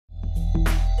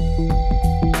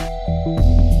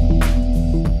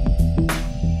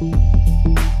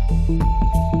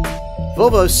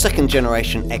Volvo's second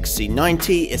generation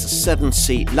XC90 is a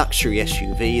 7-seat luxury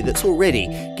SUV that's already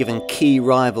given key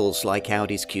rivals like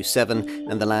Audi's Q7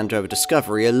 and the Land Rover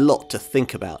Discovery a lot to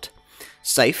think about.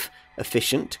 Safe,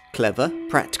 efficient, clever,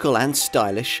 practical and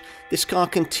stylish, this car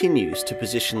continues to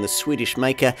position the Swedish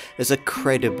maker as a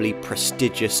credibly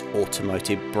prestigious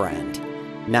automotive brand.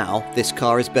 Now, this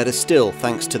car is better still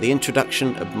thanks to the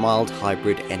introduction of mild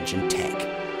hybrid engine tech.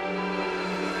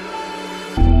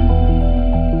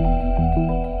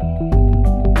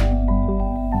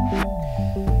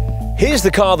 Here's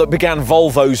the car that began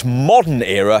Volvo's modern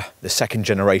era, the second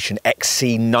generation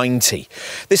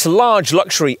XC90. This large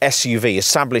luxury SUV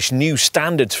established new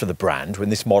standards for the brand when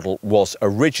this model was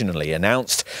originally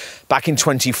announced back in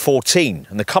 2014,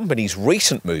 and the company's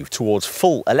recent move towards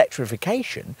full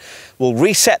electrification will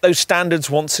reset those standards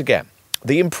once again.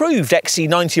 The improved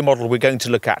XC90 model we're going to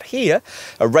look at here,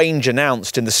 a range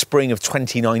announced in the spring of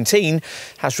 2019,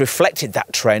 has reflected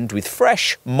that trend with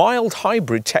fresh, mild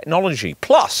hybrid technology.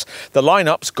 Plus, the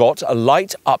lineup's got a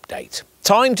light update.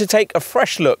 Time to take a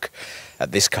fresh look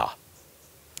at this car.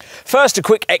 First, a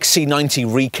quick XC90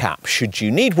 recap, should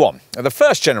you need one. The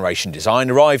first generation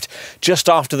design arrived just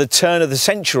after the turn of the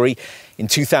century in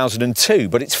 2002,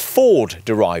 but its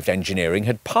Ford-derived engineering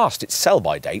had passed its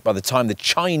sell-by date by the time the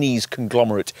Chinese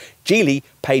conglomerate Geely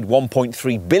paid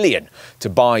 $1.3 billion to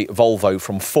buy Volvo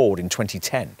from Ford in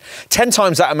 2010. 10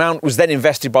 times that amount was then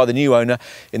invested by the new owner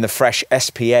in the fresh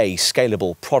SPA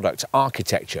scalable product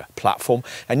architecture platform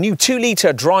and new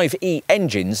 2-litre Drive-E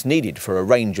engines needed for a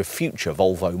range of future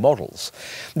Volvo models.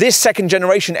 This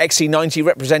second-generation XC90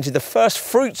 represented the first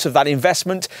fruits of that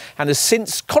investment and has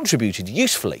since contributed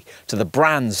usefully to the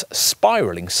brand's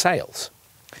spiralling sales.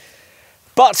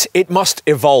 But it must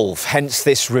evolve, hence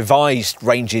this revised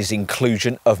range's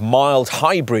inclusion of mild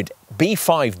hybrid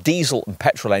B5 diesel and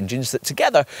petrol engines that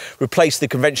together replace the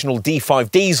conventional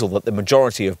D5 diesel that the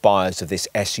majority of buyers of this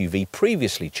SUV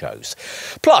previously chose.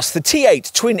 Plus, the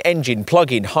T8 twin-engine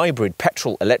plug-in hybrid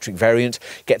petrol-electric variant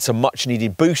gets a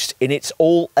much-needed boost in its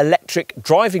all-electric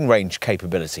driving range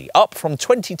capability, up from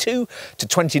 22 to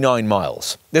 29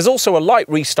 miles. There's also a light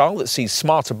restyle that sees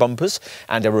smarter bumpers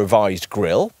and a revised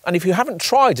grille. And if you haven't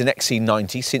tried an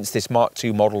XC90 since this Mark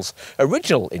II model's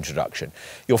original introduction,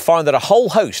 you'll find that a whole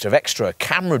host of extra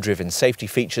camera-driven safety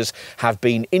features have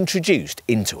been introduced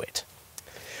into it.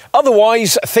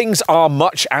 Otherwise, things are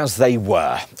much as they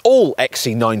were. All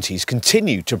XC90s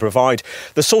continue to provide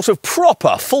the sort of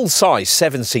proper full-size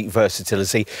 7-seat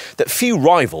versatility that few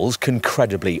rivals can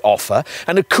credibly offer,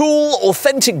 and a cool,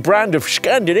 authentic brand of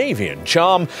Scandinavian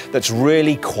charm that's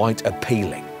really quite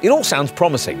appealing. It all sounds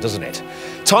promising, doesn't it?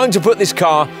 Time to put this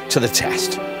car to the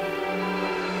test.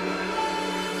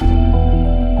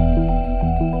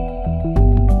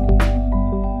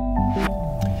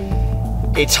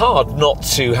 It's hard not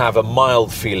to have a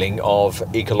mild feeling of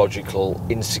ecological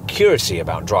insecurity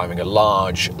about driving a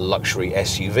large luxury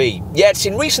SUV. Yet,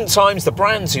 in recent times, the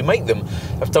brands who make them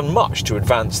have done much to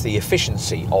advance the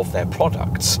efficiency of their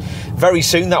products. Very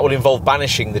soon, that will involve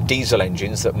banishing the diesel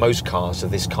engines that most cars of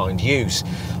this kind use.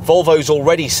 Volvo's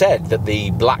already said that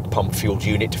the black pump-fueled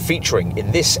unit featuring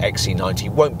in this XC90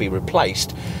 won't be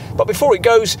replaced. But before it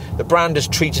goes, the brand has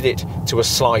treated it to a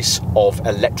slice of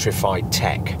electrified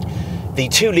tech. The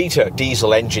 2-litre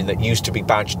diesel engine that used to be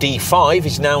badged D5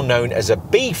 is now known as a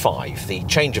B5, the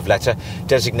change of letter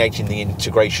designating the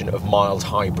integration of mild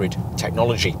hybrid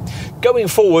technology. Going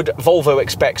forward, Volvo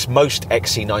expects most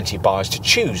XC90 buyers to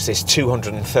choose this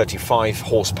 235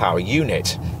 horsepower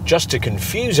unit. Just to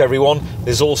confuse everyone,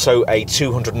 there's also a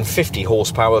 250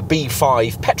 horsepower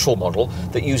B5 petrol model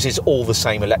that uses all the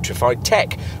same electrified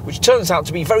tech, which turns out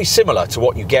to be very similar to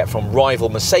what you get from rival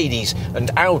Mercedes and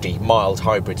Audi mild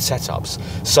hybrid setups.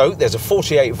 So there's a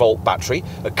 48-volt battery,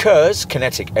 a KERS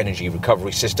kinetic energy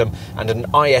recovery system, and an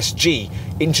ISG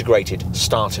integrated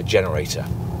starter generator.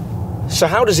 So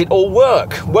how does it all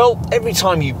work? Well, every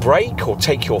time you brake or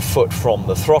take your foot from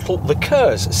the throttle, the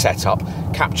KERS setup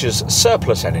captures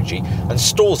surplus energy and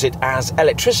stores it as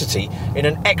electricity in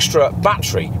an extra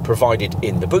battery provided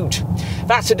in the boot.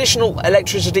 That additional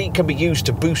electricity can be used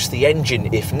to boost the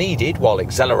engine if needed while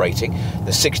accelerating.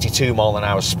 The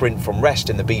 62-mile-an-hour sprint from rest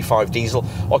in the B5 diesel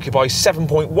occupies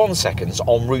 7.1 seconds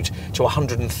en route to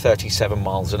 137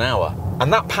 miles an hour.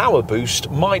 And that power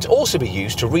boost might also be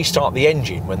used to restart the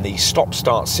engine when the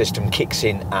stop-start system kicks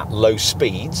in at low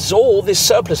speeds, or this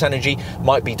surplus energy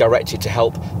might be directed to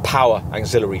help power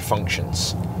auxiliary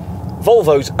functions.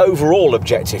 Volvo's overall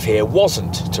objective here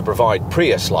wasn't to provide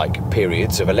Prius-like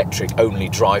periods of electric-only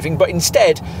driving, but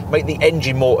instead make the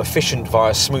engine more efficient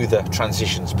via smoother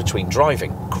transitions between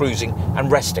driving, cruising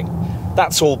and resting.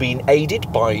 That's all been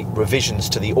aided by revisions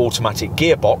to the automatic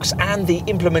gearbox and the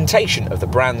implementation of the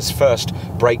brand's first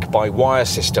brake-by-wire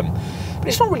system. But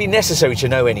it's not really necessary to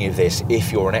know any of this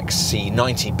if you're an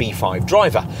XC90 B5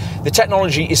 driver. The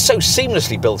technology is so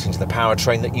seamlessly built into the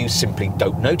powertrain that you simply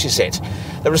don't notice it.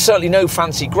 There are certainly no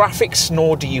fancy graphics,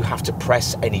 nor do you have to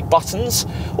press any buttons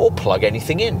or plug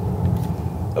anything in.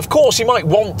 Of course, you might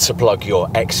want to plug your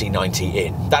XC90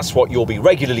 in. That's what you'll be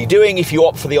regularly doing if you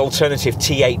opt for the alternative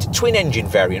T8 twin-engine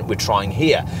variant we're trying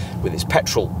here, with its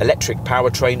petrol-electric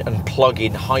powertrain and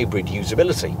plug-in hybrid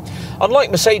usability.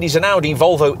 Unlike Mercedes and Audi,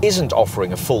 Volvo isn't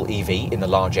offering a full EV in the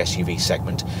large SUV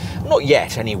segment. Not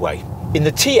yet, anyway. In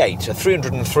the T8, a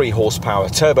 303 horsepower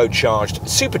turbocharged,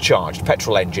 supercharged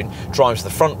petrol engine drives the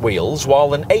front wheels,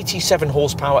 while an 87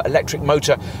 horsepower electric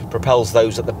motor propels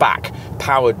those at the back,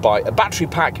 powered by a battery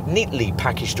pack neatly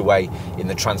packaged away in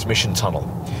the transmission tunnel.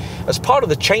 As part of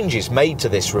the changes made to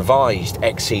this revised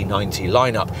XC90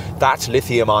 lineup, that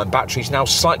lithium-ion battery is now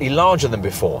slightly larger than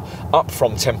before, up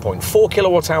from 10.4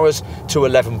 kilowatt-hours to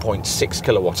 11.6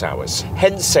 kilowatt-hours.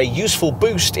 Hence a useful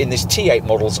boost in this T8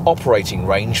 model's operating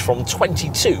range from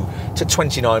 22 to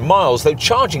 29 miles, though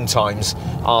charging times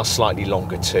are slightly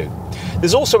longer too.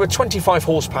 There's also a 25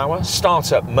 horsepower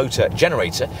starter motor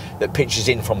generator that pitches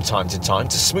in from time to time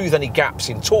to smooth any gaps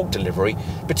in torque delivery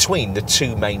between the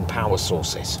two main power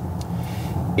sources.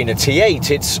 In a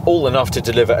T8, it's all enough to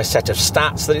deliver a set of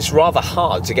stats that it's rather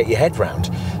hard to get your head round.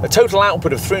 A total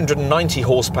output of 390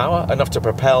 horsepower, enough to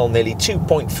propel nearly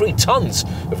 2.3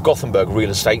 tonnes of Gothenburg real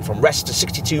estate from rest to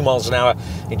 62 miles an hour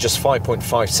in just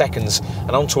 5.5 seconds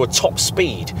and onto a top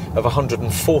speed of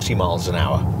 140 miles an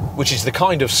hour, which is the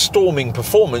kind of storming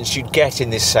performance you'd get in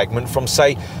this segment from,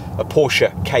 say, a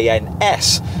Porsche Cayenne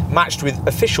S, matched with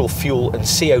official fuel and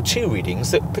CO2 readings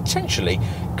that potentially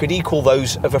could equal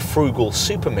those of a frugal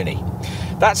Super Mini.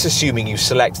 That's assuming you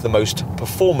select the most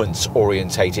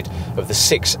performance-orientated of the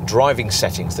 6 driving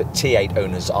settings that T8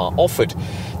 owners are offered.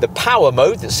 The power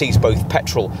mode that sees both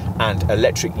petrol and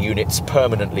electric units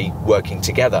permanently working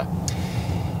together.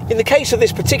 In the case of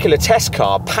this particular test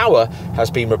car, power has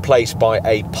been replaced by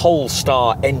a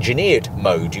Polestar engineered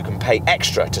mode you can pay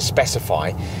extra to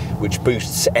specify, which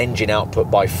boosts engine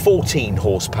output by 14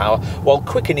 horsepower while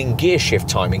quickening gear shift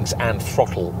timings and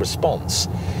throttle response.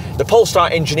 The Polestar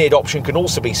engineered option can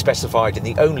also be specified in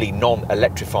the only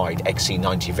non-electrified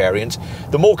XC90 variant,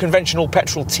 the more conventional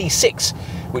petrol T6,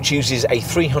 which uses a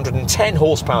 310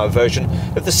 horsepower version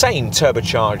of the same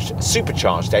turbocharged,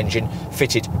 supercharged engine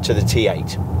fitted to the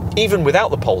T8. Even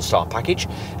without the Polestar package,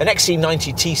 an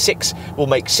XC90 T6 will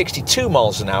make 62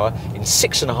 miles an hour in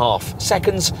 6.5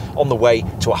 seconds on the way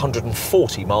to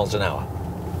 140 miles an hour.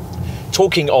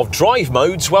 Talking of drive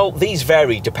modes, well, these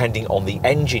vary depending on the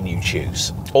engine you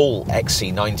choose. All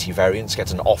XC90 variants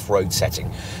get an off-road setting,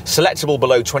 selectable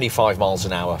below 25 miles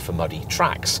an hour for muddy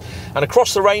tracks. And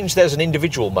across the range, there's an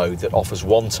individual mode that offers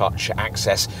one-touch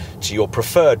access to your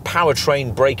preferred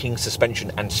powertrain, braking,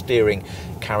 suspension and steering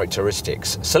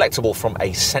characteristics, selectable from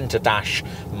a centre dash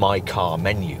My Car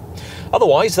menu.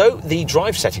 Otherwise, though, the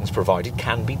drive settings provided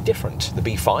can be different. The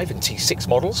B5 and T6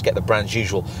 models get the brand's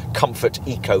usual comfort,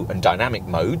 eco and dynamic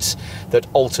modes that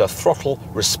alter throttle,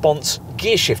 response,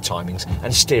 gear shift timings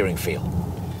and steering feel.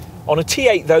 On a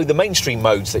T8, though, the mainstream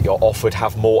modes that you're offered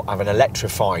have more of an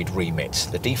electrified remit,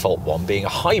 the default one being a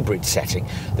hybrid setting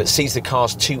that sees the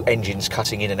car's 2 engines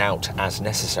cutting in and out as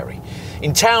necessary.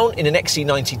 In town, in an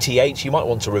XC90 T8, you might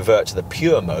want to revert to the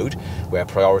pure mode, where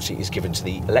priority is given to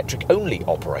the electric-only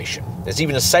operation. There's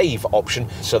even a save option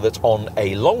so that on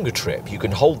a longer trip you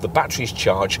can hold the battery's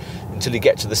charge until you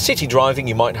get to the city driving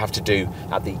you might have to do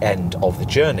at the end of the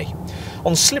journey.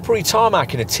 On slippery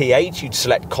tarmac in a T8, you'd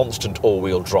select constant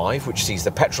all-wheel drive, which sees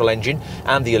the petrol engine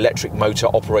and the electric motor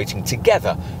operating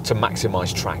together to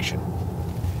maximise traction.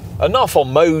 Enough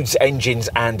on modes, engines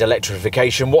and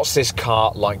electrification. What's this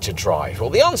car like to drive? Well,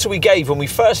 the answer we gave when we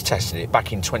first tested it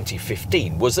back in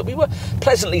 2015 was that we were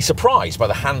pleasantly surprised by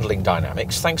the handling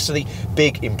dynamics thanks to the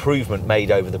big improvement made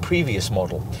over the previous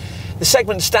model. The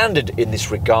segment standard in this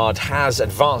regard has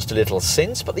advanced a little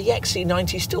since, but the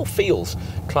XC90 still feels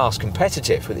class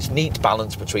competitive with its neat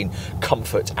balance between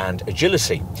comfort and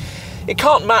agility. It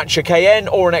can't match a Cayenne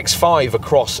or an X5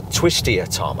 across twistier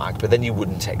tarmac, but then you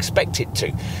wouldn't expect it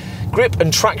to. Grip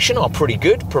and traction are pretty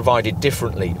good, provided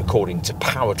differently according to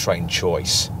powertrain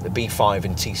choice. The B5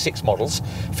 and T6 models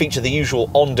feature the usual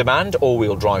on-demand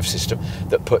all-wheel drive system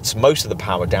that puts most of the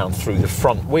power down through the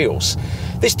front wheels.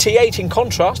 This T8, in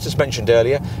contrast, as mentioned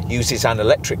earlier, uses an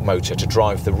electric motor to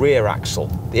drive the rear axle.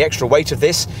 The extra weight of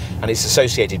this and its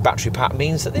associated battery pack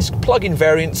means that this plug-in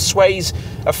variant sways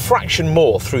a fraction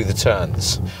more through the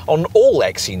turns. On all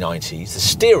XC90s, the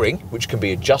steering, which can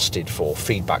be adjusted for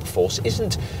feedback force,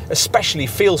 isn't especially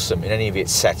feelsome in any of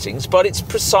its settings, but it's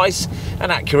precise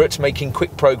and accurate, making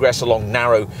quick progress along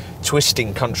narrow,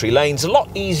 twisting country lanes a lot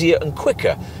easier and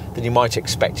quicker than you might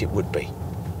expect it would be.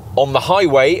 On the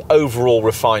highway, overall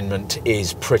refinement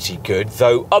is pretty good,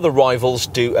 though other rivals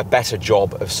do a better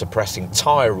job of suppressing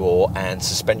tyre roar and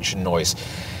suspension noise.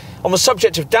 On the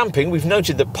subject of damping, we've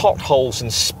noted that potholes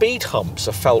and speed humps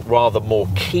are felt rather more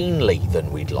keenly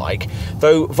than we'd like,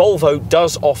 though Volvo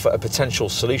does offer a potential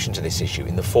solution to this issue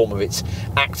in the form of its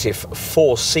active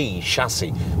 4C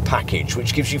chassis package,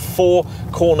 which gives you 4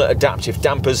 corner adaptive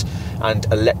dampers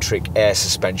and electric air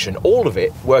suspension, all of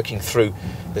it working through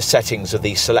the settings of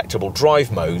the selectable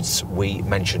drive modes we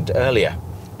mentioned earlier.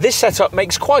 This setup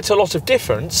makes quite a lot of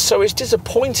difference, so it's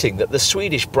disappointing that the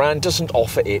Swedish brand doesn't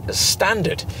offer it as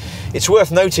standard. It's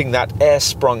worth noting that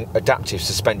air-sprung adaptive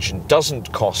suspension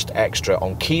doesn't cost extra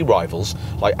on key rivals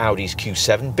like Audi's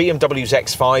Q7, BMW's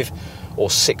X5 or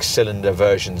 6-cylinder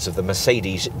versions of the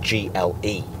Mercedes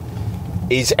GLE.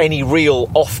 Is any real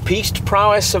off-piste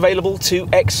prowess available to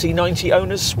XC90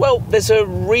 owners? Well, there's a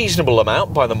reasonable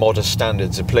amount by the modest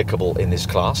standards applicable in this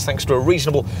class, thanks to a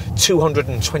reasonable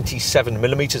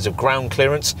 227mm of ground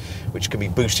clearance, which can be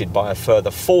boosted by a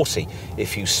further 40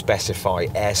 if you specify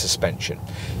air suspension.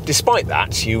 Despite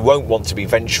that, you won't want to be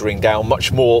venturing down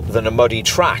much more than a muddy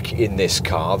track in this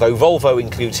car, though Volvo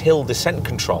includes hill descent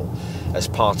control as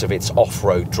part of its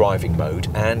off-road driving mode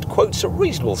and quotes a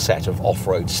reasonable set of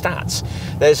off-road stats.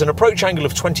 There's an approach angle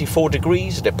of 24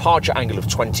 degrees, a departure angle of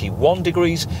 21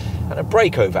 degrees and a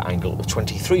breakover angle of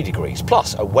 23 degrees,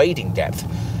 plus a wading depth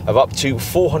of up to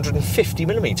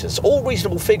 450mm, all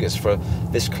reasonable figures for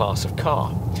this class of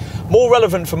car. More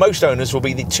relevant for most owners will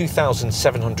be the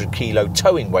 2,700 kilo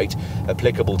towing weight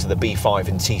applicable to the B5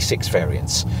 and T6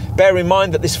 variants. Bear in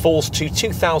mind that this falls to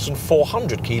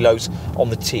 2,400 kilos on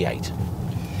the T8.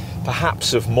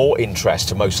 Perhaps of more interest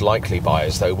to most likely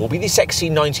buyers, though, will be this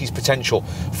XC90's potential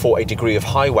for a degree of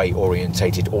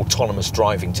highway-orientated autonomous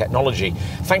driving technology,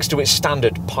 thanks to its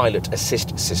standard pilot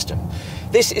assist system.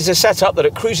 This is a setup that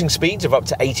at cruising speeds of up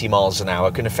to 80 miles an hour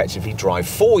can effectively drive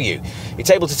for you. It's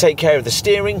able to take care of the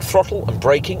steering, throttle and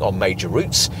braking on major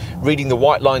routes, reading the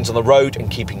white lines on the road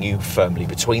and keeping you firmly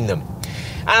between them.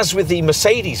 As with the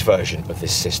Mercedes version of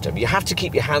this system, you have to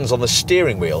keep your hands on the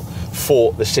steering wheel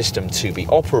for the system to be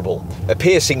operable. A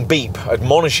piercing beep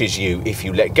admonishes you if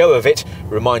you let go of it,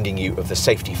 reminding you of the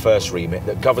safety first remit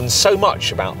that governs so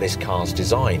much about this car's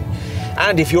design.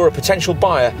 And if you're a potential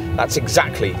buyer, that's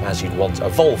exactly as you'd want a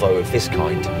Volvo of this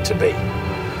kind to be.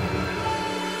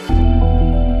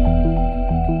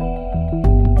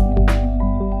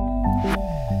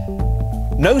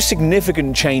 No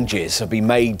significant changes have been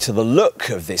made to the look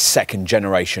of this second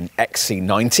generation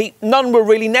XC90. None were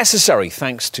really necessary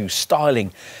thanks to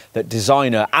styling that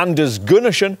designer Anders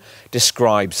Gunnarsson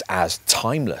describes as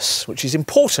timeless, which is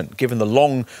important given the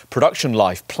long production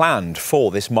life planned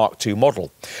for this Mark II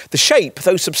model. The shape,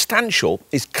 though substantial,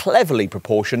 is cleverly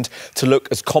proportioned to look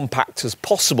as compact as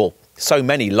possible. So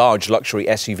many large luxury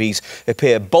SUVs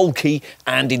appear bulky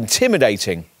and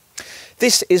intimidating.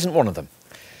 This isn't one of them.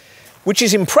 Which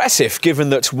is impressive given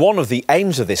that one of the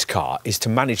aims of this car is to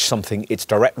manage something its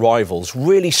direct rivals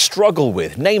really struggle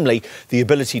with, namely the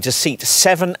ability to seat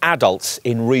 7 adults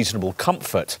in reasonable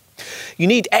comfort. You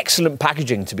need excellent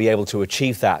packaging to be able to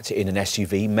achieve that in an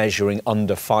SUV measuring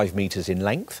under 5 metres in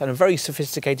length and a very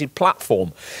sophisticated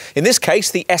platform. In this case,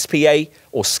 the SPA,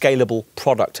 or Scalable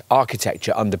Product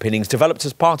Architecture underpinnings, developed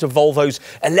as part of Volvo's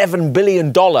 $11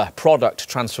 billion product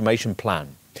transformation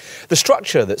plan. The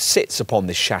structure that sits upon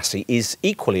this chassis is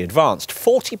equally advanced,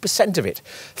 40% of it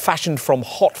fashioned from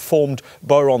hot-formed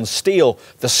boron steel,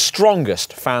 the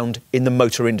strongest found in the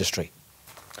motor industry.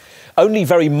 Only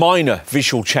very minor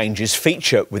visual changes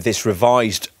feature with this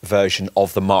revised version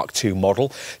of the Mark II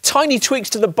model. Tiny tweaks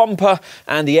to the bumper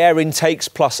and the air intakes,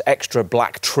 plus extra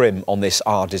black trim on this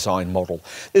R-Design model.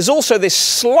 There's also this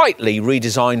slightly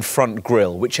redesigned front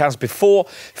grille, which, as before,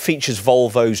 features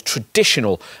Volvo's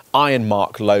traditional Iron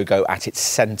Mark logo at its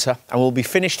centre and will be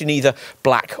finished in either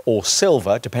black or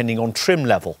silver, depending on trim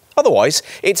level. Otherwise,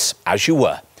 it's as you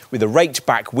were, with a raked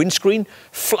back windscreen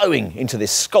flowing into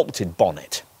this sculpted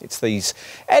bonnet. It's these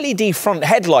LED front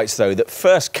headlights, though, that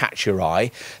first catch your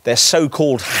eye. Their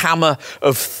so-called Hammer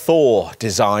of Thor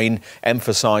design,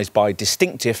 emphasised by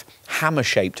distinctive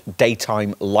hammer-shaped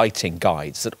daytime lighting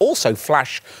guides that also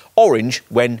flash orange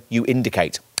when you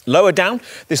indicate. Lower down,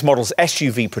 this model's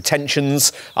SUV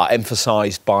pretensions are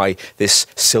emphasised by this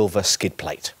silver skid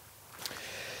plate.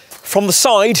 From the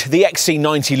side, the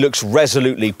XC90 looks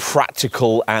resolutely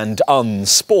practical and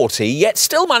unsporty, yet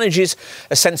still manages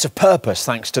a sense of purpose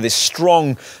thanks to this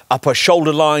strong upper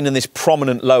shoulder line and this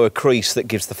prominent lower crease that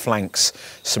gives the flanks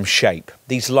some shape.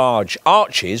 These large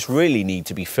arches really need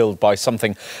to be filled by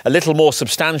something a little more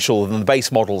substantial than the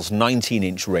base model's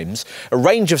 19-inch rims. A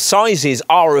range of sizes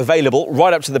are available,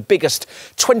 right up to the biggest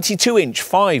 22-inch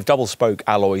 5 double-spoke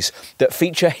alloys that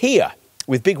feature here.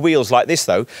 With big wheels like this,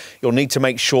 though, you'll need to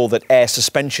make sure that air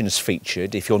suspension is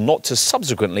featured if you're not to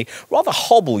subsequently rather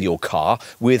hobble your car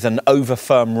with an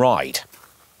over-firm ride.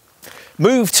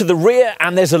 Move to the rear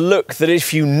and there's a look that,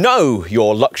 if you know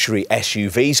your luxury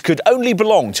SUVs, could only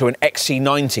belong to an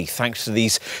XC90 thanks to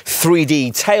these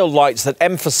 3D tail lights that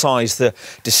emphasise the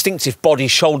distinctive body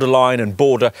shoulder line and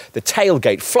border the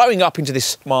tailgate flowing up into this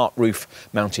smart roof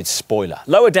mounted spoiler.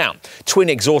 Lower down, twin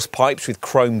exhaust pipes with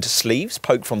chromed sleeves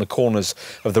poke from the corners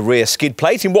of the rear skid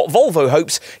plate in what Volvo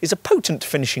hopes is a potent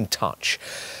finishing touch.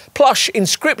 Plush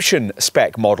inscription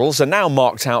spec models are now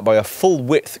marked out by a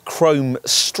full-width chrome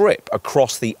strip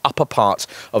across the upper part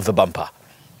of the bumper.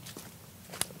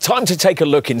 Time to take a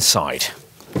look inside.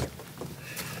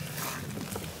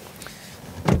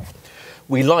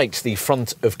 We liked the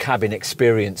front of cabin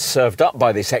experience served up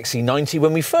by this XC90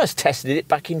 when we first tested it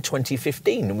back in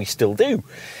 2015, and we still do.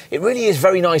 It really is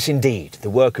very nice indeed, the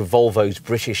work of Volvo's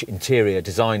British interior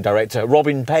design director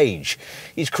Robin Page.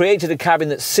 He's created a cabin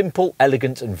that's simple,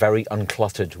 elegant and very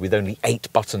uncluttered, with only 8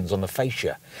 buttons on the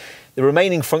fascia. The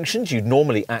remaining functions you'd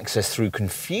normally access through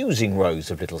confusing rows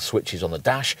of little switches on the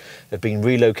dash have been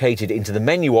relocated into the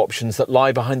menu options that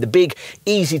lie behind the big,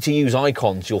 easy-to-use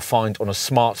icons you'll find on a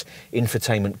smart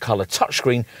infotainment colour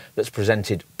touchscreen that's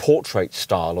presented portrait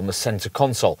style on the centre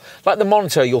console, like the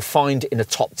monitor you'll find in a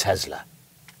top Tesla.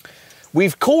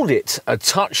 We've called it a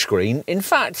touchscreen. In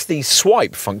fact, the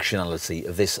swipe functionality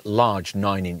of this large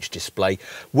 9-inch display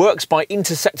works by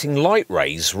intersecting light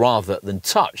rays rather than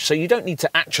touch, so you don't need to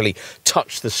actually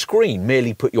touch the screen,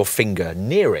 merely put your finger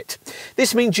near it.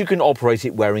 This means you can operate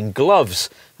it wearing gloves,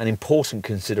 an important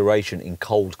consideration in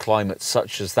cold climates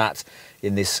such as that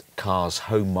in this car's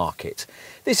home market.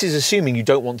 This is assuming you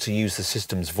don't want to use the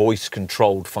system's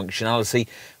voice-controlled functionality,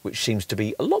 which seems to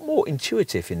be a lot more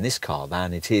intuitive in this car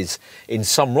than it is in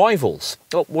some rivals.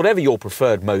 Well, whatever your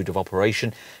preferred mode of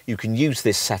operation, you can use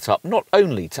this setup not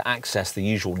only to access the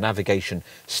usual navigation,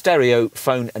 stereo,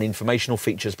 phone and informational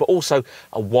features, but also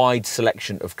a wide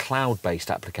selection of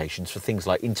cloud-based applications for things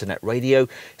like internet radio,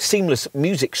 seamless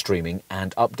music streaming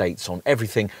and updates on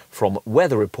everything from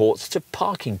weather reports to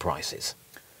parking prices.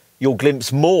 You'll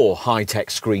glimpse more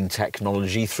high-tech screen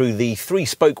technology through the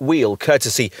 3-spoke wheel,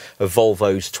 courtesy of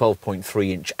Volvo's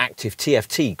 12.3-inch active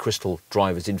TFT crystal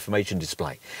driver's information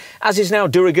display. As is now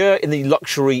de rigueur in the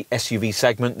luxury SUV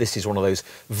segment, this is one of those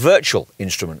virtual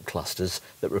instrument clusters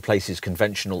that replaces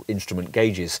conventional instrument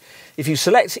gauges. If you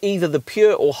select either the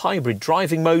pure or hybrid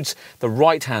driving modes, the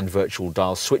right-hand virtual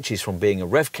dial switches from being a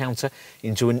rev counter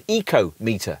into an eco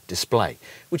meter display,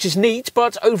 which is neat,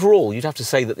 but overall you'd have to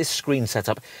say that this screen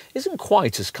setup isn't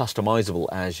quite as customisable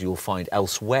as you'll find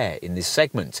elsewhere in this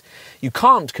segment. You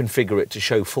can't configure it to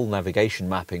show full navigation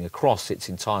mapping across its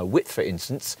entire width, for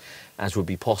instance, as would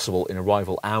be possible in a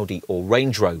rival Audi or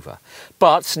Range Rover.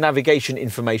 But navigation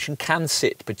information can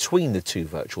sit between the 2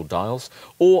 virtual dials,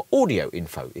 or audio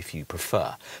info if you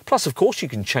prefer. Plus, of course, you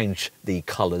can change the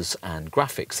colours and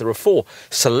graphics. There are 4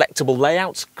 selectable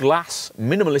layouts: glass,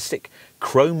 minimalistic,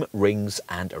 chrome rings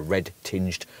and a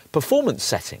red-tinged performance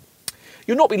setting.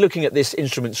 You'll not be looking at this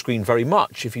instrument screen very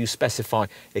much if you specify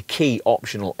a key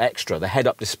optional extra, the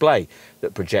head-up display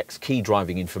that projects key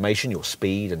driving information, your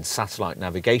speed and satellite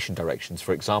navigation directions,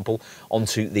 for example,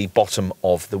 onto the bottom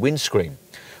of the windscreen.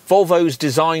 Volvo's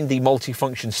designed the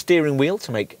multifunction steering wheel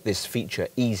to make this feature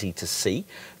easy to see,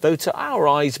 though to our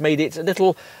eyes made it a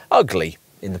little ugly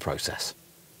in the process.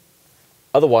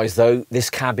 Otherwise, though, this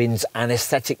cabin's an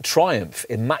aesthetic triumph,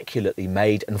 immaculately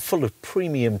made and full of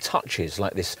premium touches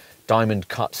like this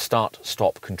diamond-cut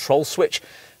start-stop control switch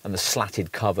and the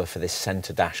slatted cover for this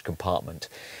centre dash compartment.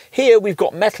 Here we've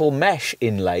got metal mesh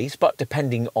inlays, but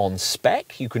depending on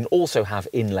spec, you can also have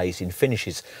inlays in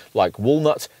finishes like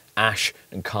walnut, ash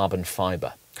and carbon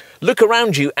fibre. Look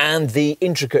around you and the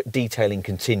intricate detailing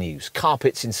continues.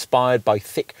 Carpets inspired by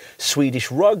thick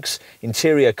Swedish rugs,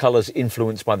 interior colours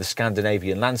influenced by the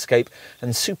Scandinavian landscape,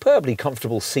 and superbly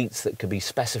comfortable seats that can be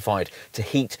specified to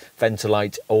heat,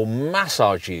 ventilate or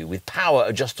massage you with power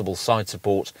adjustable side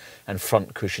support and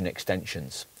front cushion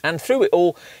extensions. And through it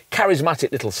all,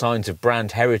 charismatic little signs of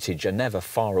brand heritage are never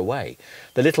far away.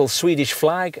 The little Swedish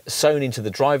flag sewn into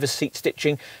the driver's seat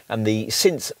stitching and the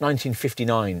since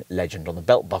 1959 legend on the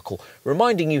belt buckle,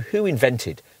 reminding you who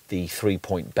invented the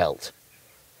three-point belt.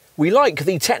 We like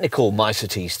the technical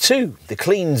niceties too. The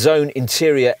clean zone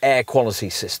interior air quality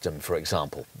system, for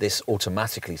example. This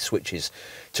automatically switches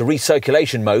to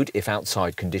recirculation mode if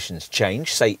outside conditions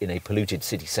change, say in a polluted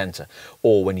city centre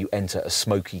or when you enter a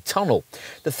smoky tunnel.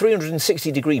 The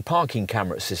 360-degree parking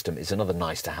camera system is another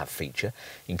nice-to-have feature,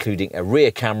 including a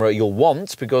rear camera you'll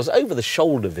want because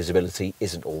over-the-shoulder visibility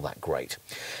isn't all that great.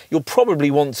 You'll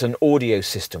probably want an audio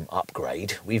system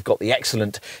upgrade. We've got the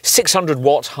excellent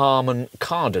 600-watt Harman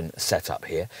Kardon setup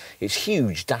here. Its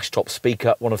huge dash-top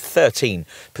speaker, one of 13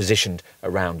 positioned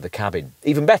around the cabin.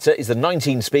 Even better is the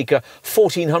 19-speaker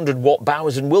 1400-watt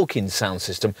Bowers & Wilkins sound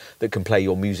system that can play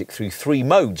your music through 3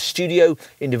 modes: studio,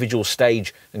 individual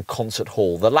stage and concert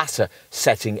hall. The latter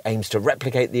setting aims to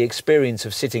replicate the experience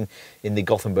of sitting in the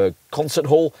Gothenburg Concert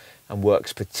Hall and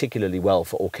works particularly well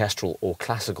for orchestral or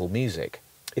classical music.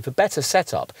 If a better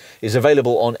setup is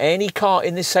available on any car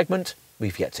in this segment,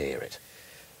 we've yet to hear it.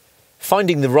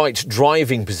 Finding the right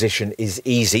driving position is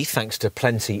easy thanks to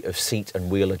plenty of seat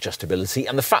and wheel adjustability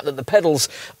and the fact that the pedals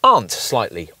aren't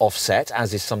slightly offset,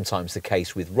 as is sometimes the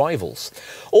case with rivals.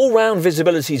 All-round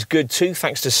visibility is good too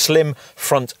thanks to slim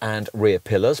front and rear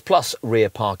pillars, plus rear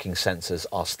parking sensors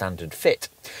are standard fit.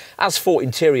 As for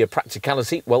interior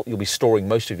practicality, well, you'll be storing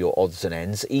most of your odds and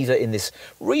ends either in this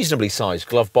reasonably sized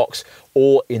glove box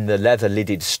or in the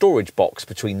leather-lidded storage box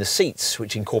between the seats,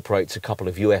 which incorporates a couple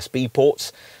of USB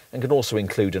ports and can also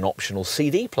include an optional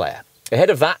CD player. Ahead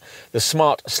of that, the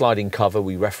smart sliding cover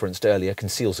we referenced earlier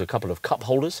conceals a couple of cup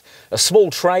holders, a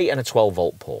small tray and a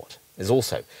 12-volt port. There's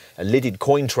also a lidded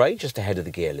coin tray just ahead of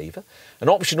the gear lever, an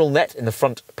optional net in the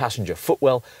front passenger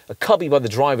footwell, a cubby by the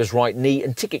driver's right knee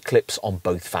and ticket clips on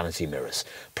both vanity mirrors,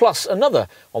 plus another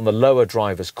on the lower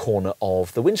driver's corner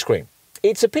of the windscreen.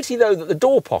 It's a pity though that the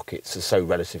door pockets are so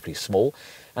relatively small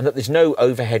and that there's no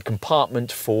overhead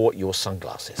compartment for your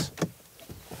sunglasses.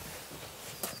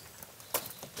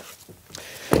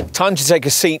 Time to take a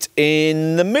seat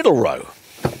in the middle row.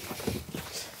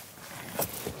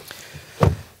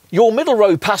 Your middle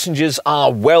row passengers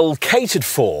are well catered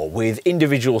for, with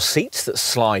individual seats that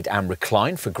slide and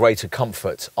recline for greater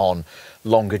comfort on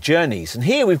longer journeys. And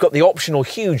here we've got the optional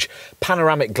huge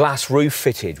panoramic glass roof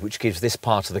fitted, which gives this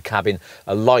part of the cabin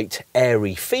a light,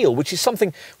 airy feel, which is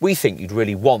something we think you'd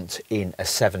really want in a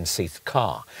 7-seat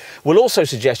car. We'll also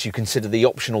suggest you consider the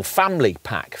optional family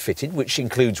pack fitted, which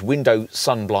includes window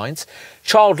sun blinds,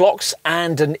 child locks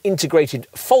and an integrated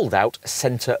fold-out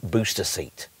centre booster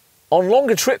seat. On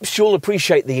longer trips, you'll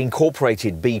appreciate the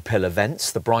incorporated B-pillar vents,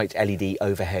 the bright LED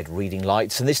overhead reading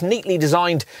lights, and this neatly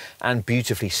designed and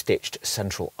beautifully stitched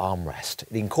central armrest.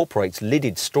 It incorporates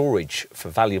lidded storage for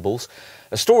valuables,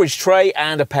 a storage tray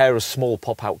and a pair of small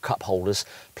pop-out cup holders,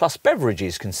 plus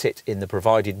beverages can sit in the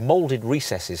provided moulded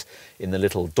recesses in the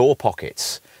little door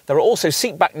pockets. There are also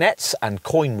seatback nets and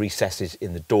coin recesses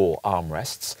in the door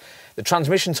armrests. The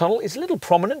transmission tunnel is a little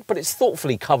prominent, but it's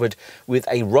thoughtfully covered with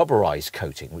a rubberised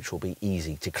coating, which will be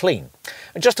easy to clean.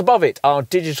 And just above it are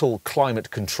digital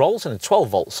climate controls and a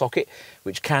 12-volt socket,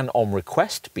 which can, on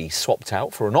request, be swapped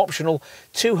out for an optional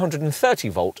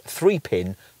 230-volt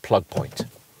 3-pin plug point.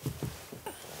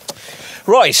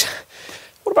 Right,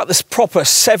 what about this proper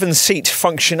 7-seat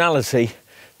functionality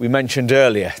we mentioned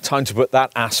earlier? Time to put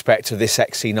that aspect of this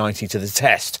XC90 to the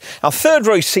test. Now, third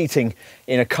row seating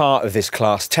in a car of this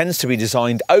class tends to be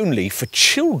designed only for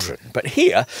children, but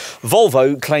here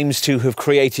Volvo claims to have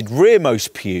created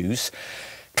rearmost pews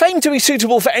claimed to be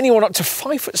suitable for anyone up to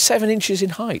 5'7" in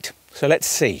height. So let's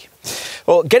see.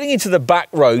 Well, getting into the back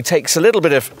row takes a little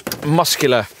bit of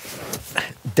muscular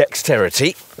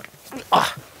dexterity.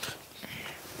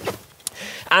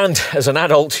 And as an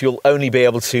adult, you'll only be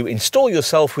able to install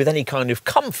yourself with any kind of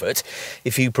comfort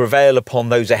if you prevail upon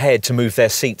those ahead to move their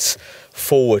seats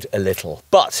forward a little.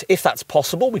 But if that's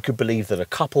possible, we could believe that a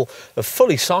couple of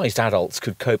fully sized adults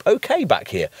could cope okay back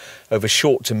here over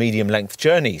short to medium length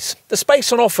journeys. The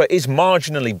space on offer is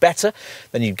marginally better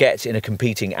than you'd get in a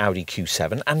competing Audi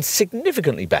Q7 and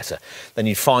significantly better than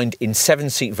you'd find in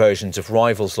 7-seat versions of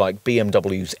rivals like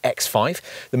BMW's X5,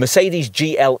 the Mercedes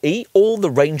GLE or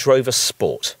the Range Rover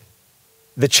Sport.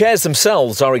 The chairs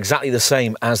themselves are exactly the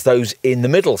same as those in the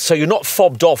middle, so you're not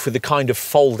fobbed off with the kind of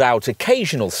fold-out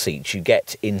occasional seats you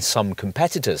get in some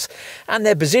competitors. And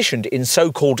they're positioned in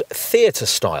so-called theatre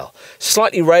style,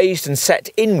 slightly raised and set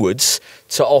inwards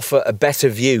to offer a better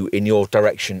view in your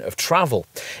direction of travel.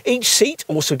 Each seat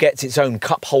also gets its own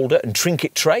cup holder and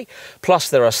trinket tray, plus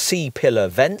there are C-pillar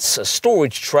vents, a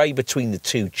storage tray between the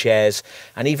two chairs,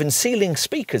 and even ceiling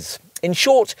speakers. In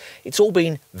short, it's all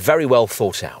been very well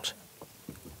thought out.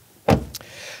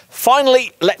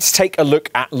 Finally, let's take a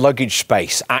look at luggage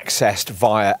space, accessed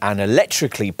via an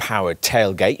electrically powered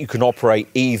tailgate. You can operate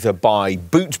either by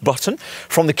boot button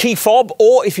from the key fob,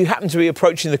 or if you happen to be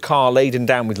approaching the car laden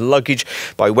down with luggage,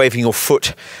 by waving your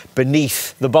foot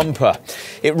beneath the bumper.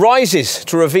 It rises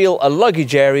to reveal a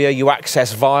luggage area you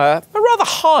access via a rather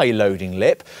high loading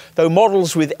lip, though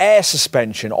models with air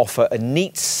suspension offer a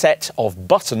neat set of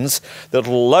buttons that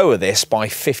will lower this by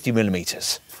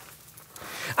 50mm.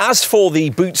 As for the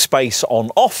boot space on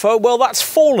offer, well, that's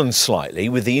fallen slightly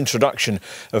with the introduction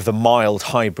of the mild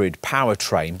hybrid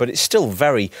powertrain, but it's still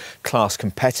very class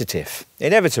competitive.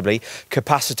 Inevitably,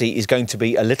 capacity is going to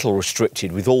be a little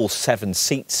restricted with all 7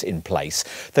 seats in place,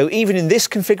 though even in this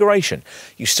configuration,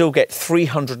 you still get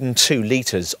 302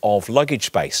 litres of luggage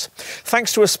space.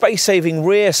 Thanks to a space-saving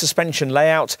rear suspension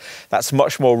layout, that's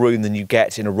much more room than you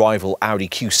get in a rival Audi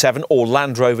Q7 or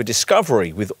Land Rover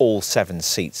Discovery with all 7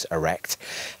 seats erect.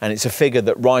 And it's a figure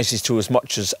that rises to as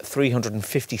much as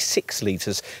 356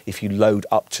 litres if you load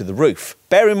up to the roof.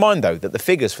 Bear in mind, though, that the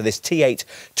figures for this T8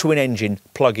 twin-engine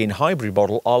plug-in hybrid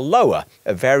model are lower,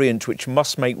 a variant which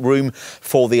must make room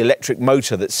for the electric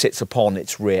motor that sits upon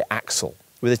its rear axle.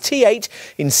 With a T8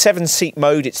 in 7-seat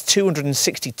mode, it's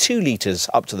 262 litres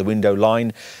up to the window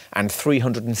line and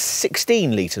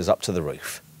 316 litres up to the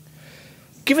roof.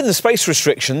 Given the space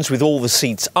restrictions with all the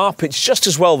seats up, it's just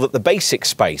as well that the basic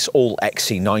space all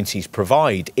XC90s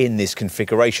provide in this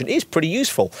configuration is pretty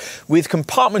useful, with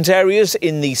compartment areas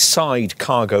in the side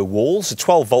cargo walls, a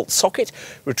 12-volt socket,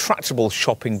 retractable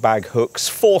shopping bag hooks,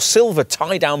 4 silver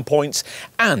tie-down points,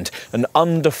 and an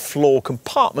underfloor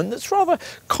compartment that's rather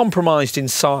compromised in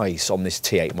size on this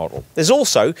T8 model. There's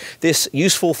also this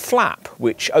useful flap,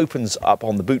 which opens up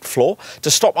on the boot floor to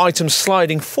stop items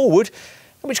sliding forward,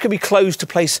 which can be closed to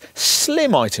place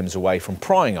slim items away from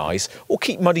prying eyes or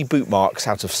keep muddy boot marks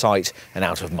out of sight and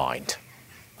out of mind.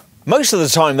 Most of the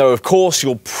time, though, of course,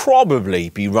 you'll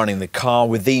probably be running the car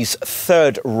with these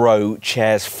third-row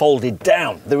chairs folded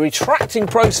down. The retracting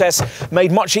process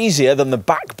made much easier than the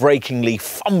back-breakingly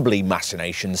fumbly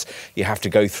machinations you have to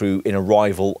go through in a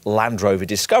rival Land Rover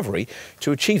Discovery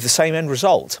to achieve the same end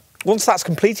result. Once that's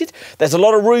completed, there's a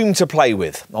lot of room to play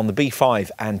with. On the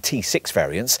B5 and T6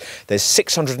 variants, there's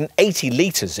 680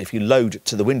 litres if you load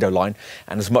to the window line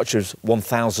and as much as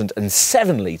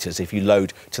 1,007 litres if you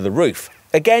load to the roof.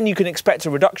 Again, you can expect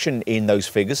a reduction in those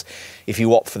figures if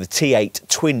you opt for the T8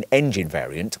 twin-engine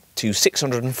variant to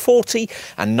 640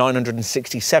 and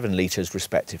 967 litres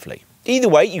respectively. Either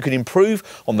way, you can improve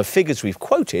on the figures we've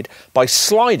quoted by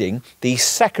sliding the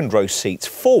second-row seats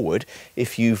forward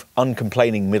if you've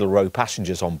uncomplaining middle-row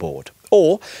passengers on board,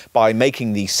 or by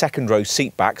making the second-row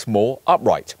seat backs more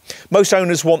upright. Most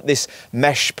owners want this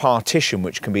mesh partition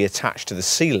which can be attached to the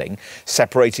ceiling,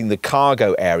 separating the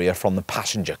cargo area from the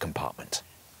passenger compartment.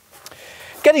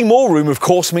 Getting more room, of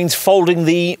course, means folding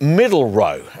the middle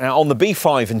row. Now, on the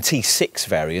B5 and T6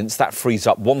 variants, that frees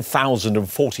up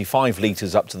 1,045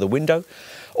 litres up to the window,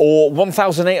 or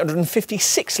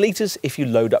 1,856 litres if you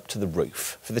load up to the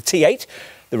roof. For the T8,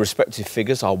 the respective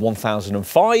figures are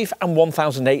 1,005 and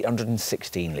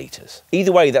 1,816 litres.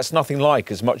 Either way, that's nothing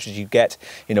like as much as you get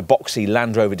in a boxy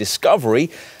Land Rover Discovery,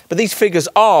 but these figures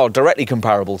are directly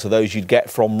comparable to those you'd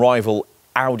get from rival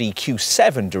Audi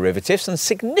Q7 derivatives and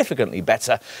significantly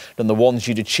better than the ones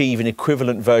you'd achieve in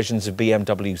equivalent versions of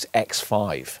BMW's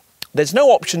X5. There's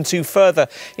no option to further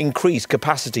increase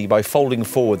capacity by folding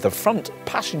forward the front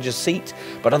passenger seat,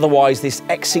 but otherwise this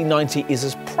XC90 is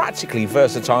as practically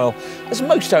versatile as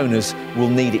most owners will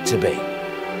need it to be.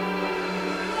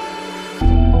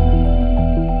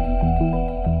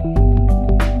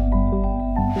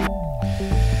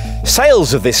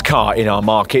 Sales of this car in our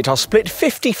market are split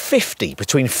 50-50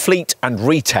 between fleet and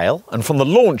retail, and from the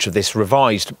launch of this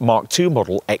revised Mark II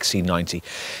model XC90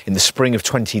 in the spring of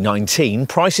 2019,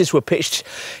 prices were pitched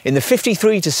in the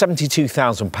 £53,000 to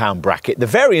 £72,000 bracket, the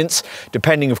variants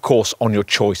depending of course on your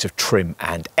choice of trim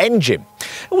and engine.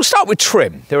 And we'll start with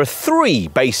trim. There are 3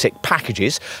 basic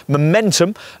packages: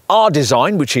 Momentum, R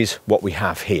Design, which is what we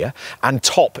have here, and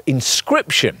Top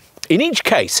Inscription. In each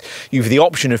case, you've the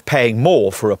option of paying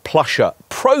more for a plusher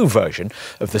Pro version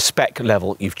of the spec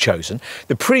level you've chosen.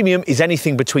 The premium is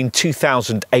anything between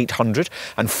 £2,800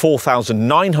 and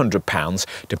 £4,900,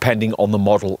 depending on the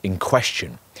model in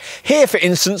question. Here, for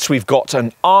instance, we've got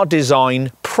an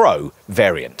R-Design Pro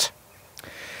variant.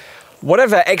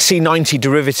 Whatever XC90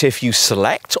 derivative you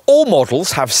select, all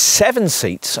models have 7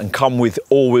 seats and come with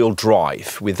all-wheel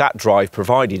drive, with that drive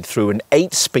provided through an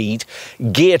 8-speed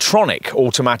Geartronic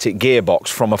automatic gearbox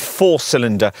from a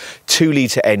 4-cylinder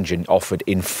 2-litre engine offered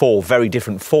in 4 very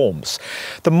different forms.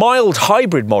 The mild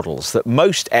hybrid models that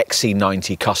most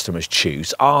XC90 customers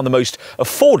choose are the most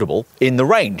affordable in the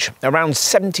range. Around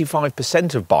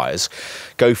 75% of buyers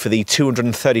go for the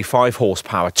 235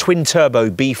 horsepower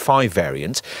twin-turbo B5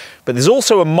 variant, but there's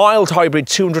also a mild hybrid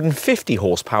 250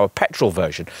 horsepower petrol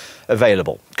version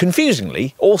available,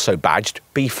 confusingly also badged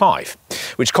B5,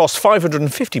 which costs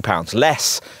 £550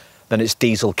 less than its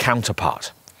diesel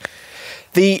counterpart.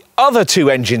 The other 2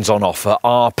 engines on offer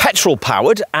are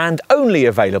petrol-powered and only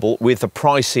available with the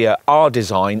pricier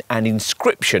R-Design and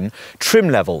Inscription trim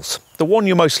levels. The one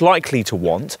you're most likely to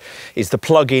want is the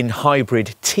plug-in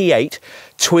hybrid T8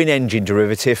 twin-engine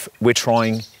derivative we're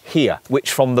trying here,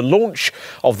 which from the launch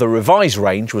of the revised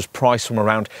range was priced from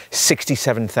around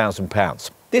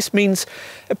 £67,000. This means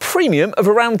a premium of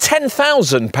around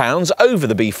 £10,000 over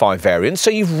the B5 variant, so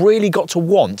you've really got to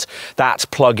want that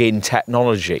plug-in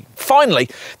technology. Finally,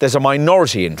 there's a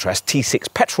minority interest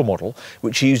T6 petrol model,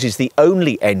 which uses the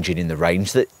only engine in the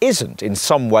range that isn't in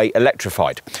some way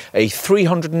electrified, a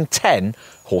 310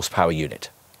 horsepower unit.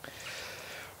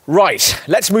 Right,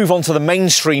 let's move on to the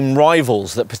mainstream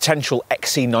rivals that potential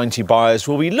XC90 buyers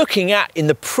will be looking at in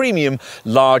the premium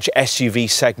large SUV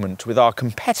segment, with our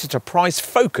competitor price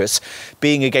focus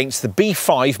being against the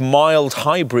B5 mild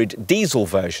hybrid diesel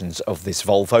versions of this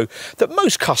Volvo that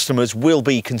most customers will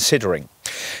be considering.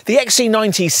 The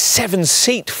XC90's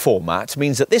 7-seat format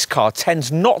means that this car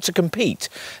tends not to compete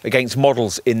against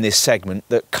models in this segment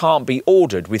that can't be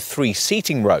ordered with 3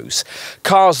 seating rows.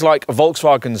 Cars like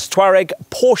Volkswagen's Touareg,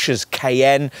 Porsche's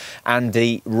Cayenne and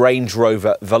the Range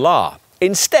Rover Velar.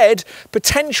 Instead,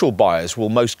 potential buyers will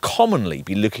most commonly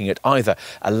be looking at either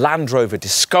a Land Rover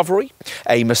Discovery,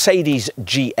 a Mercedes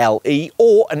GLE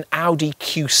or an Audi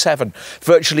Q7,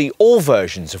 virtually all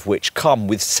versions of which come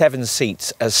with 7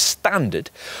 seats as standard,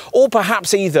 or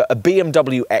perhaps either a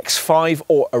BMW X5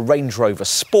 or a Range Rover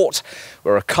Sport,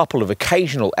 where a couple of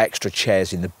occasional extra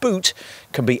chairs in the boot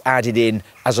can be added in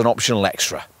as an optional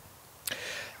extra.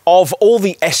 Of all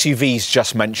the SUVs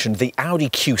just mentioned, the Audi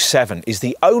Q7 is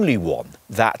the only one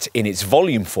that, in its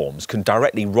volume forms, can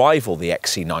directly rival the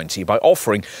XC90 by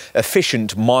offering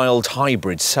efficient, mild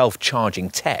hybrid self-charging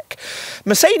tech.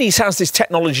 Mercedes has this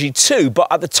technology too, but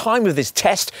at the time of this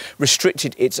test,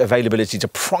 restricted its availability to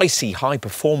pricey,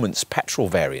 high-performance petrol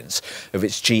variants of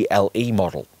its GLE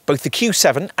model. Both the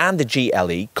Q7 and the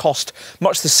GLE cost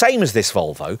much the same as this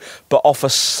Volvo, but offer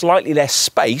slightly less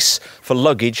space for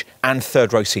luggage and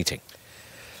third-row seating.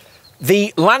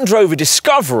 The Land Rover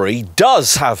Discovery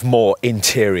does have more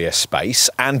interior space,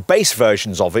 and base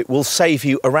versions of it will save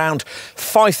you around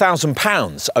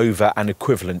 £5,000 over an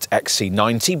equivalent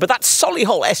XC90, but that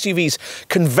Solihull SUV's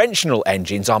conventional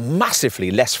engines are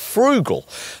massively less frugal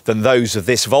than those of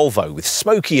this Volvo, with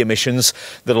smoky emissions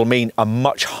that'll mean a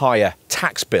much higher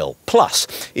tax bill. Plus,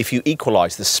 if you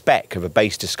equalise the spec of a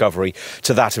base Discovery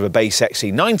to that of a base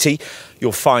XC90,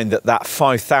 you'll find that that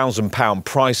 £5,000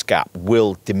 price gap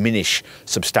will diminish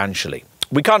substantially.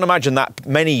 We can't imagine that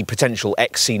many potential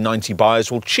XC90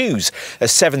 buyers will choose a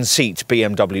 7-seat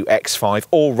BMW X5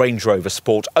 or Range Rover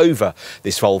Sport over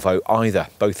this Volvo either.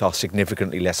 Both are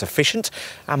significantly less efficient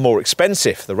and more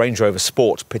expensive, the Range Rover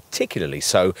Sport particularly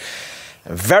so,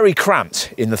 very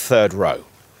cramped in the third row.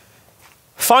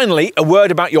 Finally, a word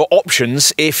about your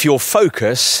options if your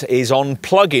focus is on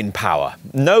plug-in power.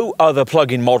 No other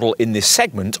plug-in model in this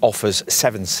segment offers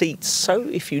 7 seats, so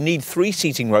if you need 3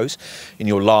 seating rows in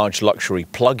your large luxury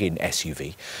plug-in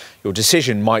SUV, your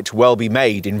decision might well be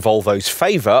made in Volvo's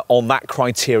favour on that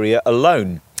criteria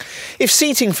alone. If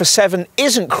seating for 7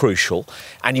 isn't crucial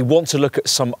and you want to look at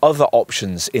some other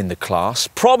options in the class,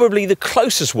 probably the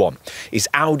closest one is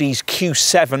Audi's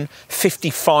Q7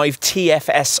 55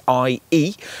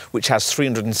 TFSI-E, which has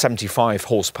 375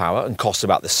 horsepower and costs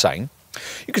about the same.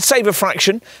 You could save a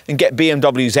fraction and get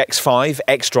BMW's X5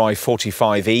 xDrive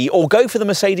 45e, or go for the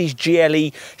Mercedes GLE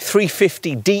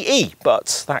 350DE,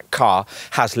 but that car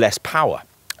has less power.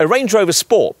 A Range Rover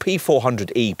Sport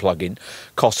P400e plug-in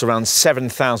costs around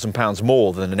 £7,000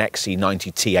 more than an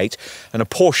XC90 T8, and a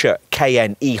Porsche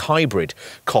Cayenne E Hybrid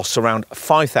costs around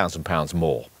 £5,000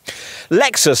 more.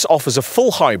 Lexus offers a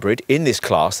full hybrid in this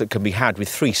class that can be had with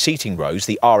 3 seating rows,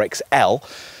 the RXL,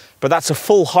 but that's a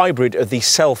full hybrid of the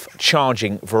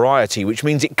self-charging variety, which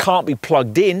means it can't be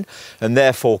plugged in and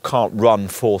therefore can't run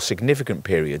for significant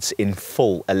periods in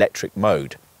full electric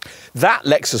mode. That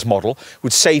Lexus model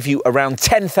would save you around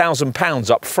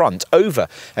 £10,000 up front over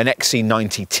an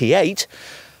XC90 T8,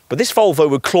 but this Volvo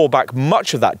would claw back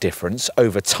much of that difference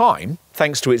over time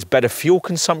thanks to its better fuel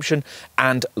consumption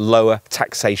and lower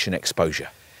taxation exposure.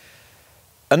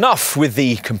 Enough with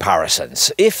the comparisons.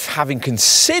 If, having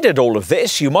considered all of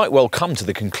this, you might well come to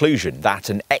the conclusion that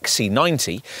an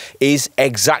XC90 is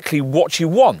exactly what you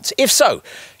want. If so,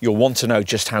 you'll want to know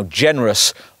just how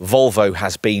generous Volvo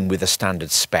has been with the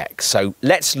standard spec. So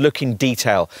let's look in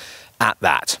detail at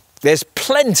that. There's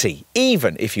plenty,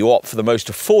 even if you opt for the most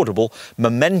affordable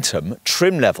Momentum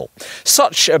trim level.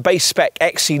 Such a base spec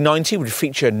XC90 would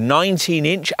feature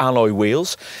 19-inch alloy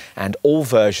wheels, and all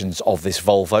versions of this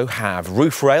Volvo have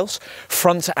roof rails,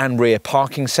 front and rear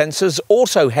parking sensors,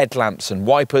 auto headlamps and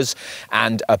wipers,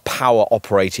 and a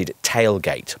power-operated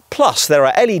tailgate. Plus, there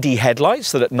are LED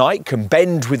headlights that at night can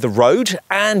bend with the road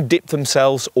and dip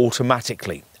themselves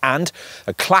automatically, and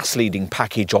a class-leading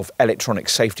package of electronic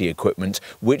safety equipment,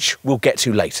 which we'll get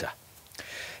to later.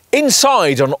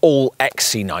 Inside on all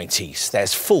XC90s,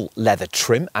 there's full leather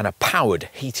trim and a powered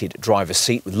heated driver's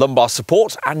seat with lumbar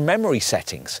support and memory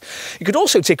settings. You could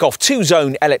also tick off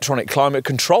 2-zone electronic climate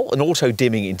control, an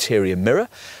auto-dimming interior mirror,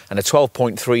 and a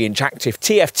 12.3-inch active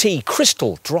TFT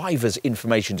crystal driver's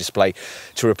information display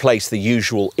to replace the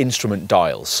usual instrument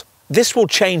dials. This will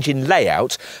change in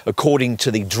layout according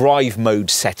to the drive mode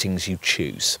settings you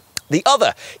choose. The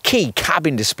other key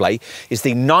cabin display is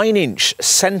the 9-inch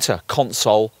centre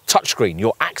console touchscreen,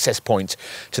 your access point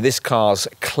to this car's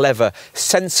clever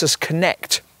Sensus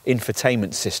Connect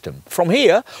infotainment system. From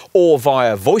here, or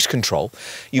via voice control,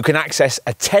 you can access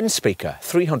a 10-speaker,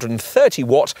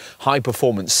 330-watt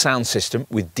high-performance sound system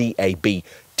with DAB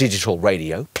digital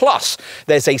radio. Plus,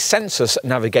 there's a Sensus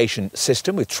navigation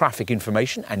system with traffic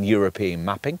information and European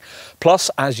mapping.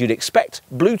 Plus, as you'd expect,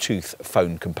 Bluetooth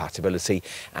phone compatibility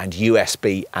and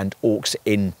USB and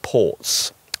aux-in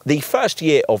ports. The first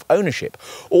year of ownership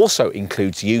also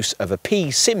includes use of a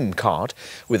eSIM card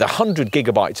with 100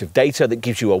 gigabytes of data that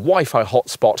gives you a Wi-Fi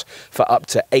hotspot for up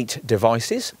to 8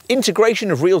 devices,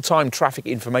 integration of real-time traffic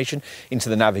information into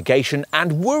the navigation,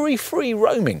 and worry-free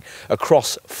roaming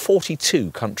across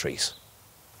 42 countries.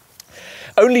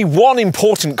 Only one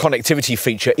important connectivity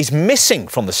feature is missing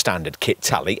from the standard kit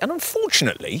tally, and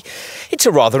unfortunately, it's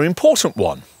a rather important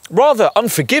one. Rather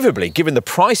unforgivably, given the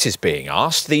prices being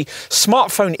asked, the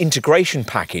smartphone integration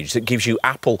package that gives you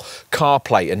Apple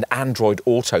CarPlay and Android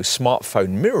Auto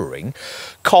smartphone mirroring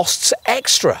costs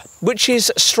extra, which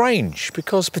is strange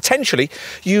because potentially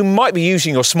you might be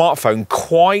using your smartphone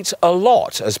quite a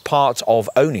lot as part of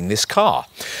owning this car.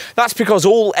 That's because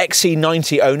all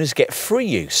XC90 owners get free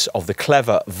use of the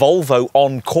clever Volvo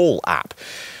On Call app.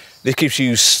 This gives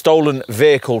you stolen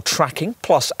vehicle tracking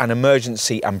plus an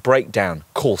emergency and breakdown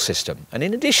call system. And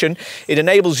in addition, it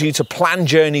enables you to plan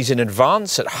journeys in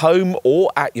advance at home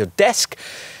or at your desk,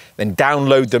 then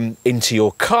download them into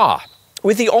your car.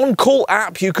 With the On Call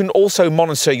app, you can also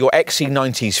monitor your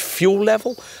XC90's fuel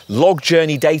level, log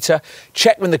journey data,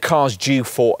 check when the car's due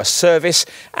for a service,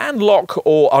 and lock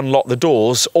or unlock the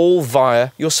doors, all via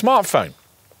your smartphone.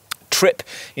 Trip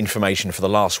information for the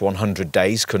last 100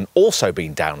 days can also be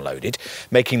downloaded,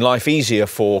 making life easier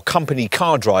for company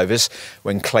car drivers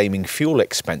when claiming fuel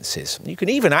expenses. You can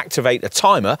even activate a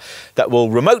timer that will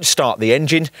remote start the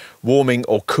engine, warming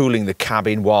or cooling the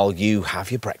cabin while you have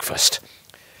your breakfast.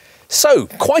 So,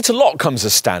 quite a lot comes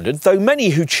as standard, though many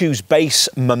who choose base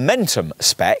Momentum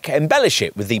spec embellish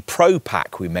it with the Pro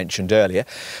Pack we mentioned earlier,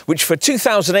 which for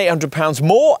 £2,800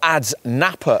 more adds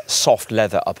Napa soft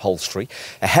leather upholstery,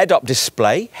 a head-up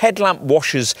display, headlamp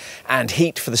washers and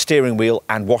heat for the steering wheel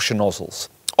and washer nozzles.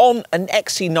 On an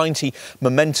XC90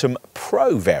 Momentum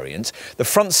Pro variant, the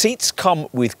front seats come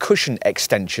with cushion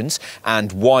extensions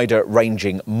and wider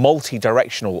ranging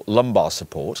multi-directional lumbar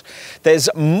support. There's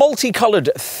multicoloured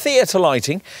theatre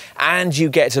lighting and you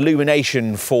get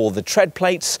illumination for the tread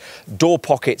plates, door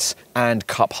pockets and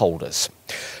cup holders.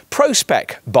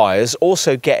 Pro-spec buyers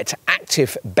also get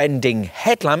active bending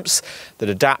headlamps that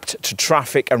adapt to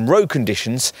traffic and road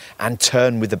conditions and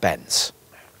turn with the bends.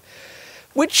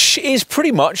 which is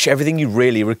pretty much everything you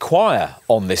really require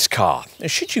on this car.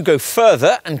 Should you go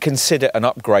further and consider an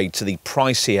upgrade to the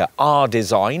pricier R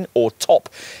design or top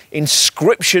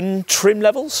inscription trim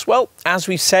levels? Well, as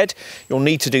we've said, you'll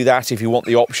need to do that if you want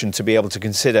the option to be able to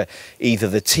consider either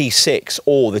the T6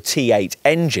 or the T8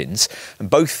 engines. And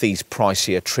both these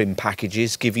pricier trim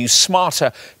packages give you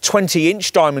smarter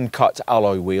 20-inch diamond cut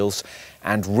alloy wheels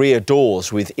and rear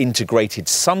doors with integrated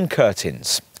sun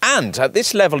curtains. And at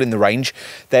this level in the range,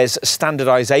 there's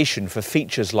standardisation for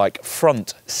features like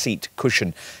front seat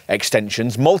cushion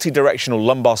extensions, multi-directional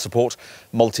lumbar support,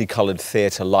 multicoloured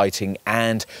theatre lighting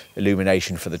and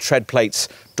illumination for the tread plates,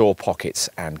 door pockets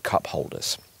and cup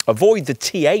holders. Avoid the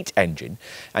T8 engine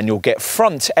and you'll get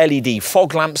front LED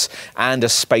fog lamps and a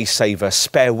space-saver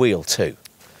spare wheel too.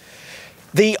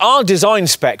 The R design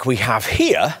spec we have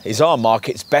here is our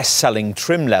market's best-selling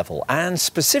trim level, and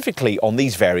specifically on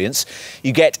these variants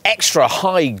you get extra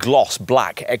high gloss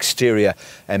black exterior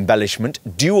embellishment,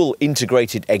 dual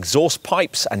integrated exhaust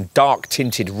pipes and dark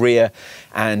tinted rear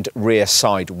and rear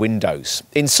side windows.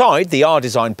 Inside, the R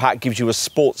design pack gives you a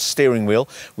sports steering wheel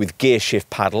with gear shift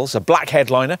paddles, a black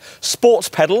headliner, sports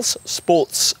pedals,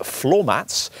 sports floor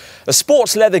mats, a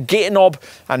sports leather gear knob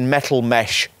and metal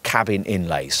mesh cabin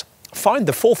inlays. Find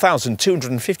the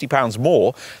 £4,250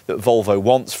 more that Volvo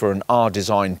wants for an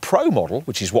R-Design Pro model,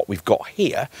 which is what we've got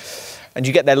here, and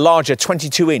you get their larger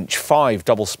 22-inch 5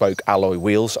 double-spoke alloy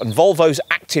wheels and Volvo's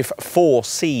active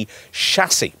 4C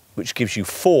chassis, which gives you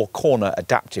 4 corner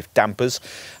adaptive dampers,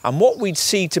 and what we'd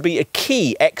see to be a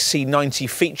key XC90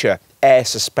 feature, air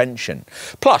suspension.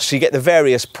 Plus, you get the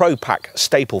various Pro Pack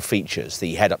staple features,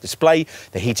 the head-up display,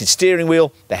 the heated steering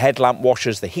wheel, the headlamp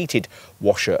washers, the heated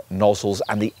washer nozzles,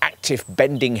 and the active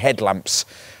bending headlamps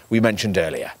we mentioned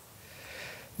earlier.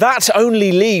 That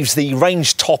only leaves the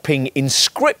range-topping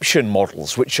inscription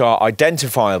models, which are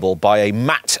identifiable by a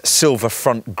matte silver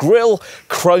front grille,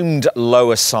 chromed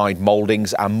lower side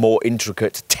mouldings and more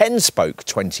intricate 10-spoke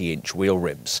 20-inch wheel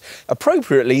rims.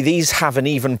 Appropriately, these have an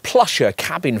even plusher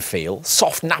cabin feel,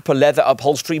 soft Napa leather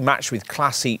upholstery matched with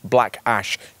classy black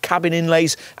ash cabin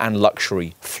inlays and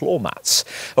luxury floor mats.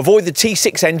 Avoid the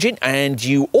T6 engine and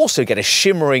you also get a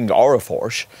shimmering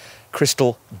Auraforge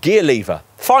crystal gear lever.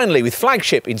 Finally, with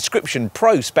flagship Inscription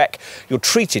Pro spec, you're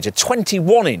treated to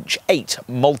 21-inch 8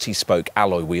 multi-spoke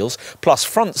alloy wheels, plus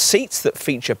front seats that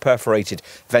feature perforated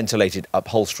ventilated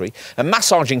upholstery, a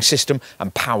massaging system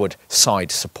and powered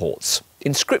side supports.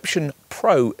 Inscription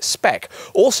Pro spec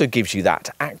also gives you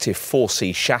that active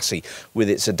 4C chassis with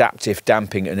its adaptive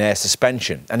damping and air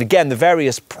suspension. And again, the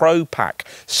various Pro Pack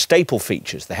staple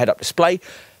features, the head-up display,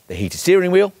 the heated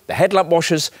steering wheel, the headlamp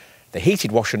washers, the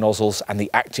heated washer nozzles and the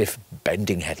active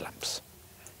bending headlamps.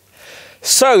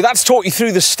 So that's taught you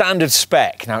through the standard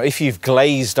spec. Now, if you've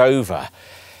glazed over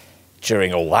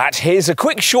during all that, here's a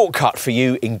quick shortcut for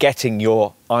you in getting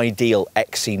your ideal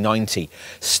XC90.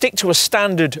 Stick to a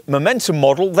standard Momentum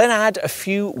model, then add a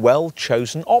few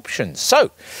well-chosen options.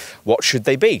 So, what should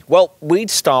they be? Well, we'd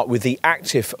start with the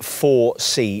active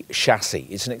 4C chassis.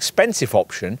 It's an expensive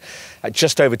option at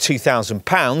just over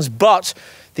 £2,000, but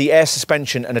the air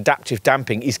suspension and adaptive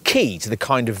damping is key to the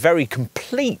kind of very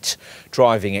complete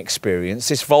driving experience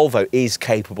this Volvo is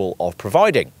capable of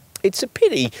providing. It's a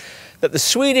pity that the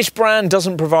Swedish brand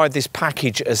doesn't provide this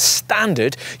package as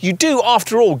standard. You do,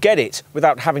 after all, get it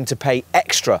without having to pay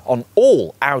extra on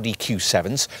all Audi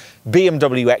Q7s,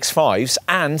 BMW X5s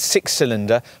and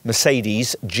 6-cylinder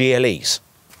Mercedes GLEs.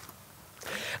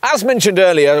 As mentioned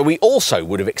earlier, we also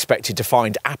would have expected to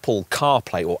find Apple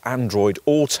CarPlay or Android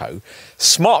Auto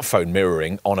smartphone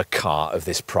mirroring on a car of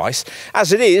this price.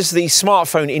 As it is, the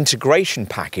smartphone integration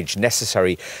package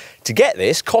necessary to get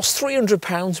this costs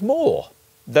 £300 more,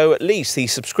 though at least the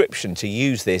subscription to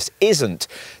use this isn't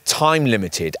time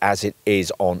limited as it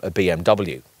is on a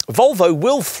BMW. Volvo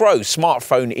will throw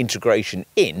smartphone integration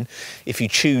in if you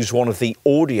choose one of the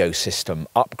audio system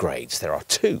upgrades. There are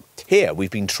 2. Here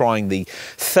we've been trying the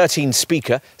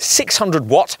 13-speaker,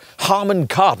 600-watt Harman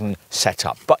Kardon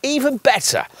setup. But even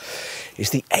better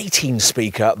is the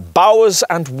 18-speaker Bowers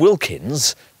 &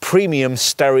 Wilkins premium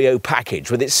stereo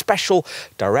package with its special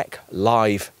direct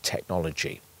live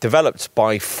technology. Developed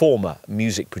by former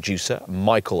music producer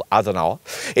Michael Adenauer,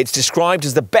 it's described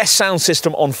as the best sound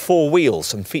system on 4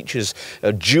 wheels and features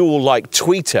a dual-like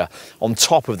tweeter on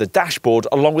top of the dashboard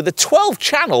along with a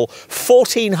 12-channel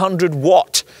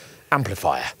 1400-watt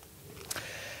amplifier.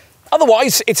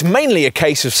 Otherwise, it's mainly a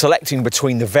case of selecting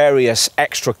between the various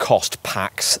extra cost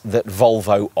packs that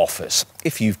Volvo offers.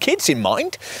 If you've kids in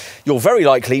mind, you'll very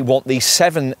likely want the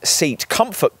 7-seat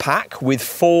comfort pack with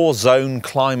 4-zone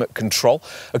climate control,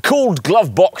 a cooled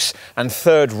glove box and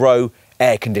 3rd row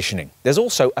air conditioning. There's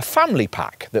also a family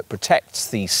pack that protects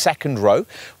the second row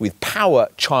with power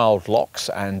child locks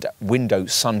and window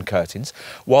sun curtains,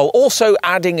 while also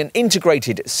adding an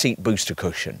integrated seat booster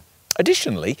cushion.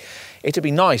 Additionally, it'd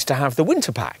be nice to have the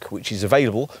winter pack, which is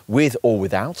available with or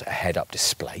without a head-up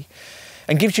display,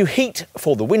 and gives you heat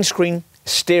for the windscreen,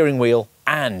 steering wheel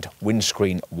and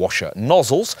windscreen washer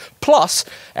nozzles, plus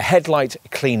a headlight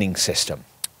cleaning system.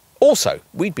 Also,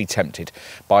 we'd be tempted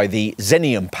by the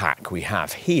Xenium pack we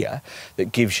have here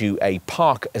that gives you a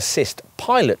park assist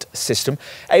pilot system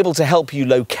able to help you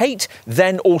locate,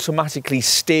 then automatically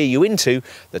steer you into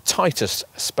the tightest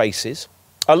spaces,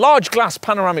 a large glass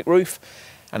panoramic roof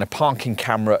and a parking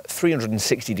camera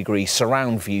 360-degree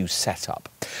surround view setup.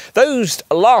 Those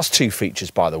last two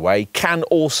features, by the way, can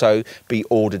also be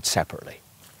ordered separately.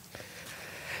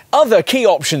 Other key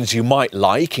options you might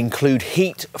like include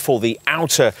heat for the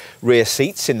outer rear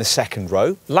seats in the second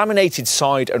row, laminated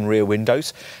side and rear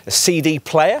windows, a CD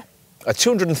player, a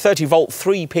 230-volt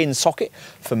 3-pin socket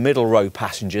for middle row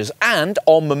passengers, and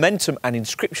on Momentum and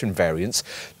Inscription variants,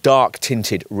 dark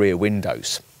tinted rear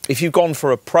windows. If you've gone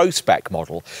for a Pro-Spec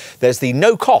model, there's the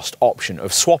no-cost option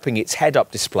of swapping its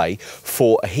head-up display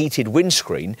for a heated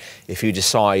windscreen if you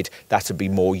decide that would be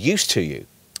more use to you.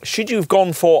 Should you have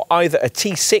gone for either a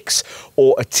T6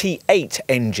 or a T8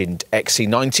 engined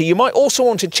XC90, you might also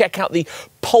want to check out the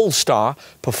Polestar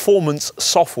Performance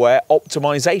Software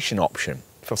Optimization option.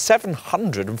 For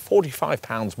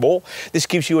 £745 more, this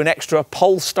gives you an extra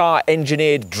Polestar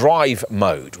engineered drive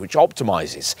mode, which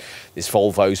optimises this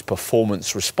Volvo's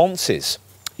performance responses.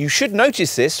 You should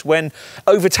notice this when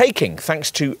overtaking,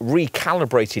 thanks to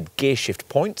recalibrated gear shift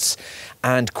points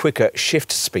and quicker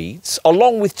shift speeds,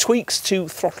 along with tweaks to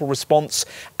throttle response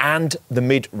and the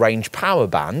mid-range power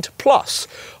band. Plus,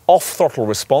 off-throttle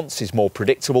response is more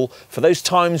predictable for those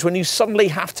times when you suddenly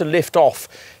have to lift off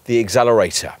the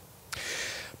accelerator.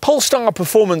 Polestar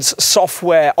Performance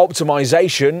Software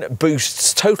Optimization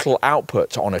boosts total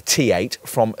output on a T8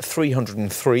 from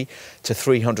 303 to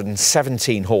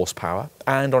 317 horsepower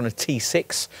and on a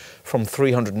T6 from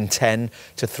 310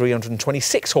 to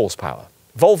 326 horsepower.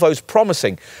 Volvo's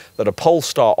promising that a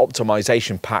Polestar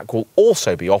optimization pack will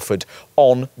also be offered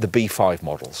on the B5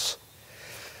 models.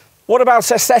 What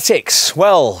about aesthetics?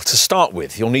 Well, to start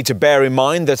with, you'll need to bear in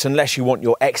mind that unless you want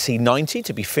your XC90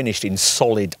 to be finished in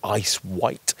solid ice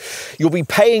white, you'll be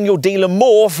paying your dealer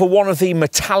more for one of the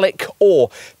metallic or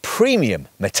premium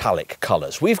metallic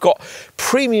colours. We've got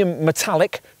premium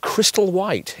metallic crystal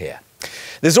white here.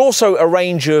 There's also a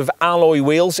range of alloy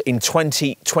wheels in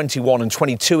 20, 21 and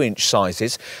 22-inch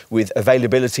sizes, with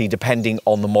availability depending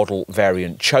on the model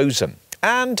variant chosen.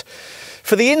 And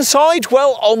for the inside,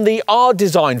 well, on the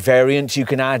R-Design variant, you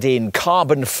can add in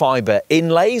carbon fibre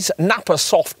inlays, Nappa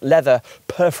soft leather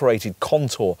perforated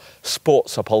contour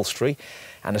sports upholstery,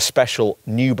 and a special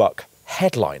nubuck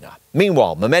headliner.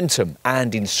 Meanwhile, Momentum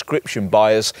and Inscription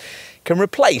buyers can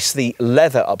replace the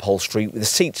leather upholstery with the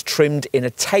seats trimmed in a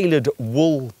tailored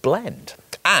wool blend.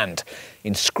 And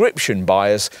Inscription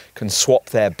buyers can swap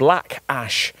their black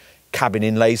ash cabin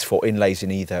inlays for inlays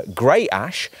in either grey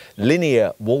ash,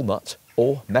 linear walnut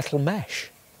or metal mesh.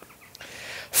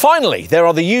 Finally, there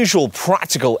are the usual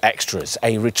practical extras: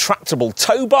 a retractable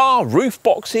tow bar, roof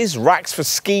boxes, racks for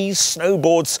skis,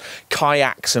 snowboards,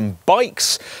 kayaks and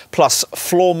bikes, plus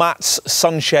floor mats,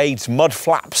 sunshades, mud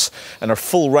flaps and a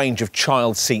full range of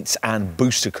child seats and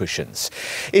booster cushions.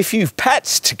 If you've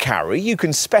pets to carry, you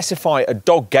can specify a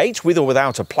dog gate with or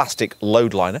without a plastic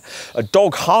load liner, a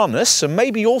dog harness and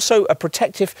maybe also a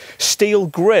protective steel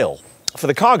grille. For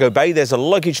the cargo bay, there's a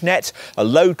luggage net, a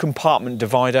load compartment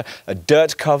divider, a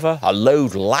dirt cover, a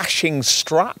load lashing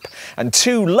strap, and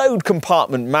two load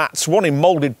compartment mats, one in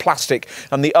moulded plastic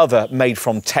and the other made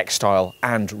from textile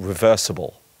and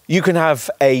reversible. You can have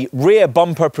a rear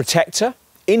bumper protector,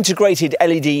 integrated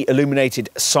LED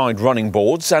illuminated side running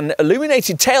boards, and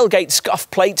illuminated tailgate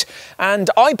scuff plate and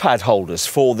iPad holders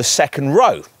for the second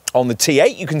row. On the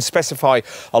T8, you can specify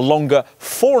a longer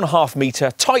 4.5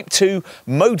 metre Type 2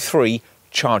 Mode 3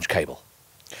 charge cable.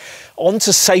 On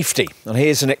to safety, and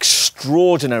here's an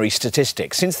extraordinary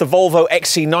statistic. Since the Volvo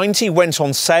XC90 went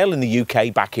on sale in the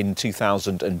UK back in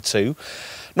 2002,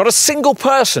 not a single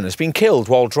person has been killed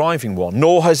while driving one,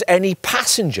 nor has any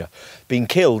passenger been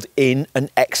killed in an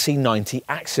XC90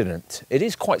 accident. It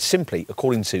is quite simply,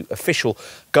 according to official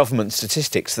government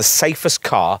statistics, the safest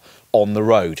car on the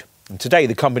road. And today,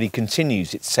 the company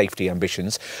continues its safety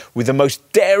ambitions with the most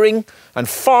daring and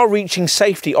far-reaching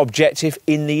safety objective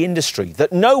in the industry: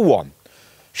 that no one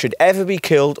should ever be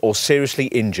killed or seriously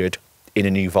injured in a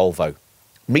new Volvo.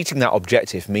 Meeting that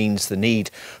objective means the need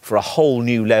for a whole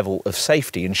new level of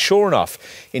safety. And sure enough,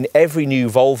 in every new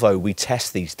Volvo we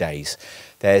test these days,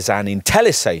 there's an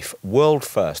IntelliSafe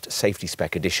world-first safety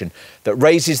spec edition that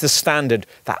raises the standard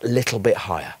that little bit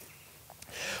higher.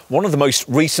 One of the most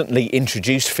recently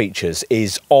introduced features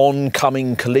is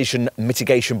oncoming collision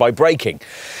mitigation by braking.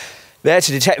 There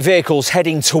to detect vehicles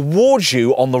heading towards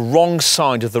you on the wrong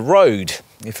side of the road.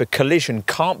 If a collision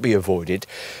can't be avoided,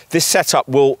 this setup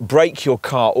will brake your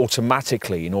car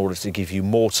automatically in order to give you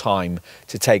more time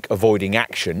to take avoiding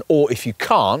action. Or if you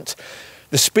can't,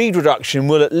 the speed reduction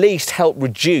will at least help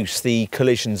reduce the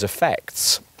collision's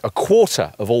effects. A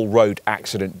quarter of all road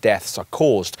accident deaths are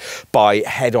caused by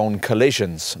head-on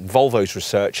collisions. Volvo's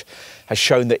research has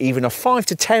shown that even a 5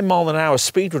 to 10 mile an hour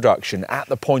speed reduction at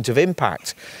the point of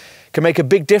impact can make a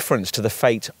big difference to the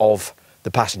fate of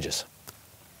the passengers.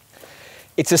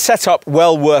 It's a setup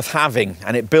well worth having,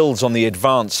 and it builds on the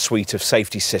advanced suite of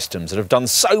safety systems that have done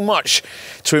so much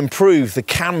to improve the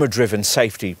camera-driven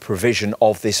safety provision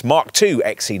of this Mark II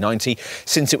XC90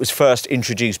 since it was first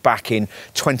introduced back in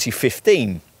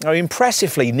 2015. Now,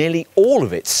 impressively, nearly all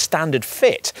of it's standard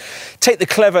fit. Take the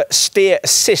clever steer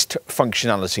assist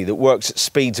functionality that works at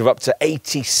speeds of up to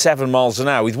 87 miles an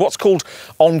hour with what's called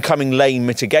oncoming lane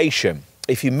mitigation.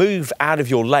 If you move out of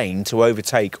your lane to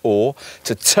overtake or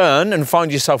to turn and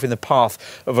find yourself in the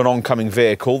path of an oncoming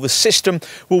vehicle, the system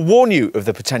will warn you of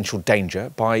the potential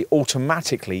danger by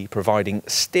automatically providing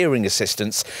steering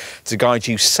assistance to guide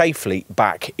you safely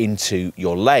back into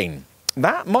your lane.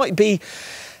 That might be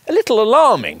a little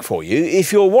alarming for you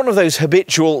if you're one of those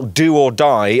habitual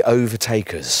do-or-die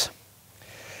overtakers.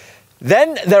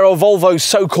 Then there are Volvo's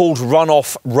so-called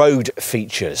run-off road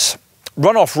features.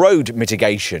 Run-off road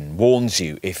mitigation warns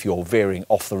you if you're veering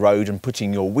off the road and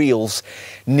putting your wheels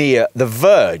near the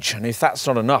verge. And if that's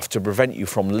not enough to prevent you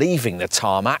from leaving the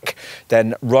tarmac,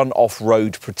 then run-off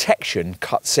road protection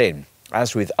cuts in.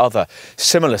 As with other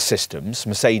similar systems,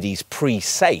 Mercedes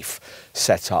Pre-Safe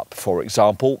setup, for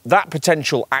example, that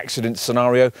potential accident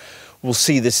scenario will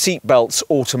see the seat belts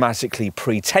automatically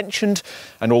pre-tensioned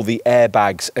and all the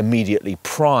airbags immediately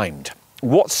primed.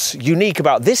 What's unique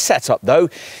about this setup, though,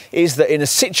 is that in a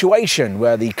situation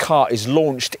where the car is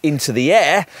launched into the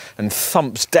air and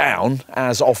thumps down,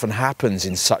 as often happens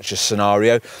in such a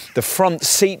scenario, the front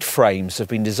seat frames have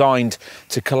been designed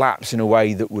to collapse in a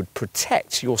way that would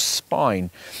protect your spine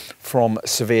from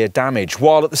severe damage,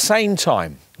 while at the same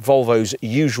time, Volvo's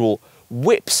usual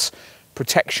whips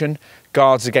protection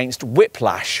guards against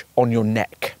whiplash on your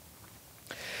neck.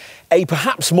 A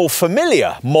perhaps more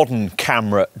familiar modern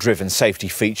camera-driven safety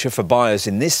feature for buyers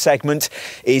in this segment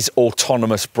is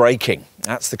autonomous braking.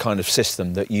 That's the kind of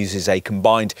system that uses a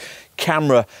combined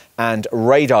camera and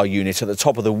radar unit at the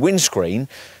top of the windscreen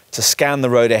to scan the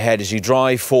road ahead as you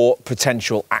drive for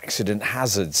potential accident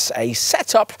hazards. A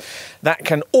setup that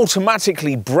can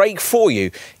automatically brake for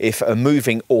you if a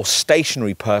moving or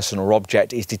stationary person or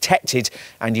object is detected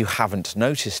and you haven't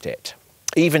noticed it.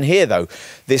 Even here, though,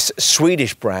 this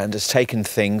Swedish brand has taken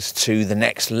things to the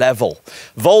next level.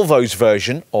 Volvo's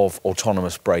version of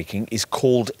autonomous braking is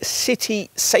called City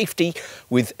Safety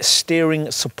with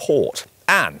Steering Support.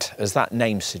 And, as that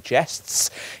name suggests,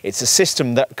 it's a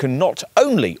system that can not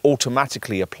only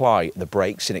automatically apply the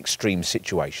brakes in extreme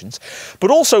situations,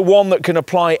 but also one that can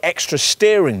apply extra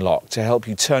steering lock to help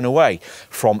you turn away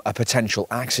from a potential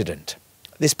accident.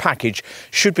 This package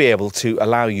should be able to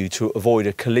allow you to avoid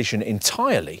a collision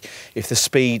entirely if the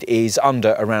speed is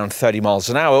under around 30 miles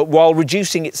an hour, while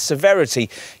reducing its severity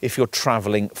if you're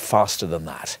travelling faster than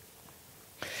that.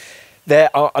 There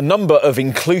are a number of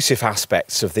inclusive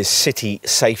aspects of this city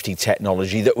safety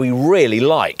technology that we really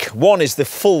like. One is the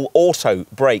full auto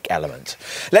brake element.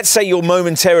 Let's say you're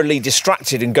momentarily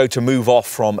distracted and go to move off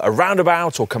from a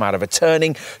roundabout or come out of a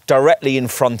turning directly in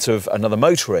front of another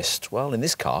motorist. Well, in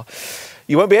this car,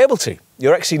 you won't be able to.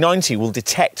 Your XC90 will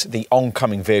detect the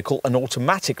oncoming vehicle and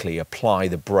automatically apply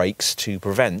the brakes to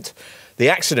prevent the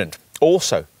accident.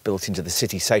 Also built into the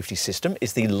city safety system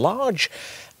is the large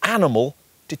animal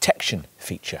detection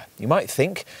feature. You might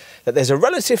think that there's a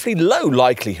relatively low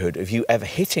likelihood of you ever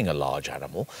hitting a large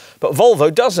animal, but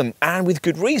Volvo doesn't, and with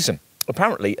good reason.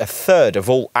 Apparently, a third of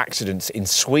all accidents in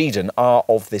Sweden are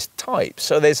of this type,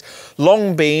 so there's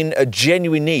long been a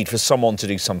genuine need for someone to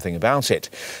do something about it.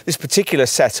 This particular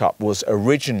setup was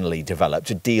originally developed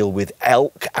to deal with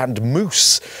elk and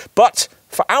moose, but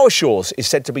for our shores is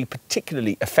said to be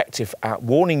particularly effective at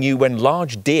warning you when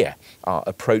large deer are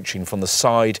approaching from the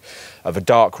side of a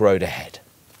dark road ahead.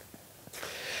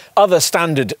 Other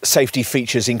standard safety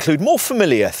features include more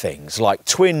familiar things like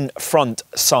twin front,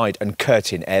 side and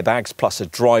curtain airbags, plus a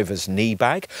driver's knee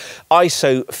bag,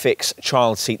 ISOFIX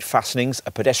child seat fastenings,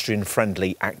 a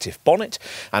pedestrian-friendly active bonnet,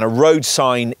 and a road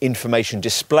sign information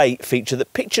display feature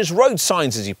that pictures road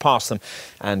signs as you pass them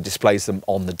and displays them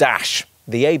on the dash.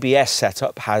 The ABS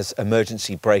setup has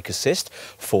emergency brake assist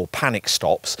for panic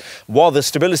stops, while the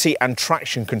stability and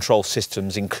traction control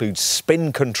systems include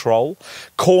spin control,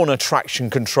 corner traction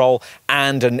control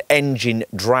and an engine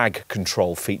drag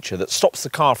control feature that stops the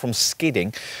car from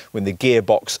skidding when the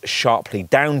gearbox sharply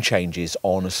down changes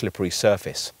on a slippery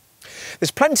surface.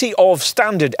 There's plenty of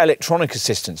standard electronic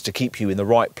assistance to keep you in the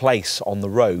right place on the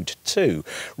road too.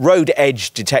 Road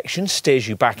edge detection steers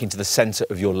you back into the centre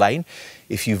of your lane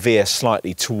if you veer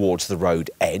slightly towards the road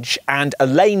edge, and a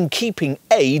lane keeping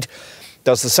aid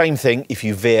does the same thing if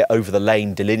you veer over the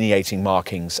lane delineating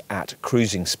markings at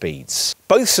cruising speeds.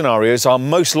 Both scenarios are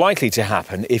most likely to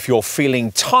happen if you're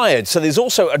feeling tired, so there's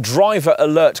also a driver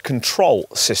alert control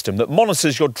system that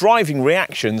monitors your driving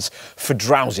reactions for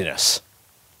drowsiness.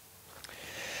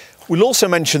 We'll also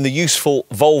mention the useful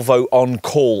Volvo On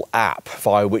Call app,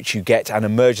 via which you get an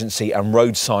emergency and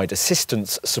roadside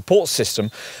assistance support system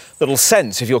that'll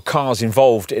sense if your car's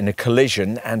involved in a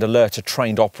collision and alert a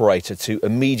trained operator to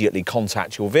immediately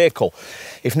contact your vehicle.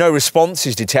 If no response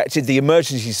is detected, the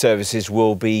emergency services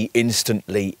will be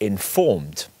instantly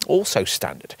informed. Also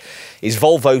standard is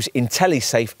Volvo's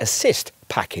IntelliSafe Assist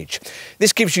package.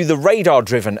 This gives you the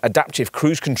radar-driven adaptive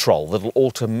cruise control that'll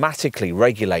automatically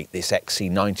regulate this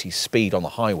XC90's speed on the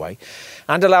highway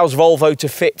and allows Volvo to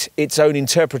fit its own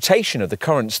interpretation of the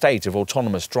current state of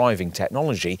autonomous driving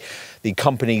technology, the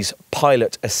company's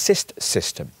Pilot Assist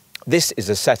system. This is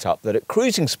a setup that at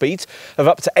cruising speeds of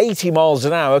up to 80 miles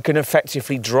an hour can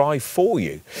effectively drive for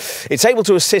you. It's able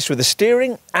to assist with the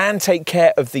steering and take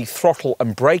care of the throttle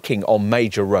and braking on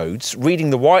major roads,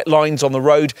 reading the white lines on the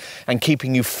road and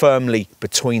keeping you firmly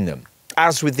between them.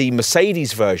 As with the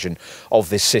Mercedes version of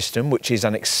this system, which is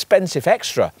an expensive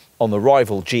extra on the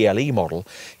rival GLE model,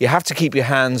 you have to keep your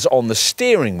hands on the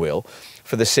steering wheel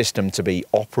for the system to be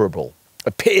operable. A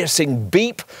piercing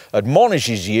beep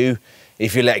admonishes you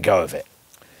if you let go of it.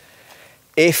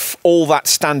 If all that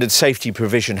standard safety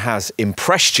provision has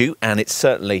impressed you, and it's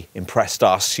certainly impressed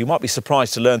us, you might be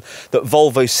surprised to learn that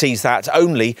Volvo sees that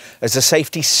only as a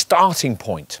safety starting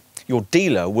point. Your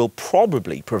dealer will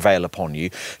probably prevail upon you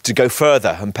to go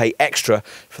further and pay extra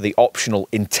for the optional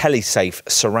IntelliSafe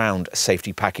surround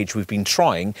safety package we've been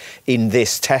trying in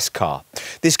this test car.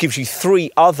 This gives you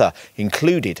 3 other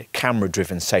included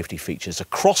camera-driven safety features. A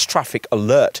cross-traffic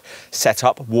alert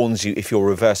setup warns you if you're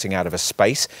reversing out of a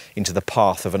space into the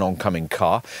path of an oncoming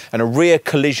car, and a rear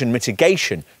collision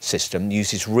mitigation system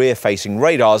uses rear-facing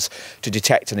radars to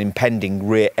detect an impending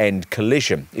rear-end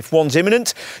collision. If one's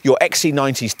imminent, your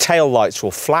XC90's tail lights will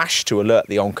flash to alert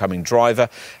the oncoming driver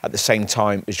at the same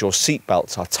time as your seat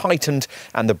belts are tightened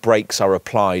and the brakes are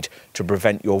applied to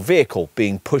prevent your vehicle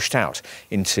being pushed out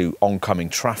into oncoming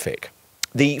traffic.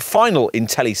 The final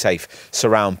IntelliSafe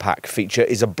surround pack feature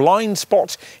is a blind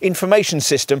spot information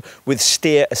system with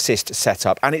steer assist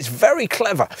setup, and it's very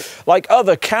clever. Like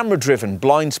other camera-driven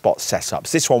blind spot setups,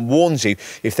 this one warns you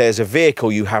if there's a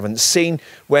vehicle you haven't seen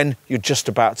when you're just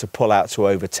about to pull out to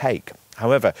overtake.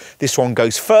 However, this one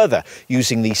goes further,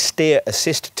 using the steer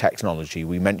assist technology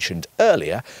we mentioned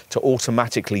earlier to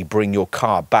automatically bring your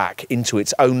car back into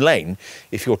its own lane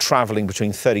if you're travelling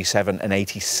between 37 and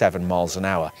 87 miles an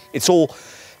hour. It's all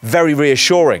very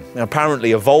reassuring.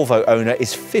 Apparently, a Volvo owner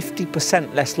is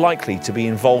 50% less likely to be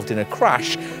involved in a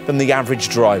crash than the average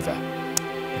driver.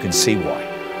 You can see why.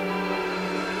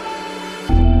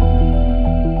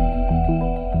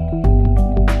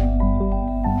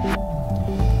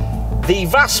 The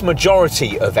vast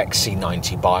majority of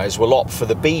XC90 buyers will opt for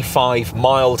the B5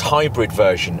 mild hybrid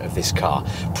version of this car,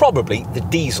 probably the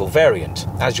diesel variant.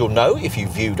 As you'll know if you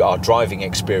viewed our driving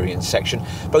experience section,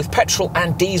 both petrol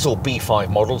and diesel B5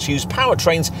 models use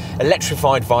powertrains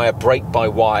electrified via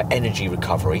brake-by-wire energy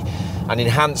recovery and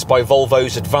enhanced by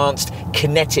Volvo's advanced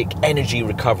kinetic energy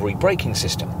recovery braking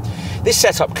system. This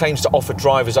setup claims to offer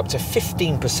drivers up to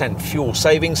 15% fuel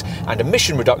savings and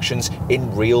emission reductions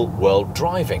in real-world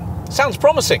driving. Sounds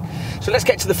promising. So let's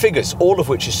get to the figures, all of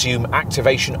which assume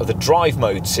activation of the drive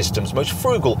mode system's most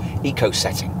frugal eco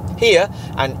setting. Here,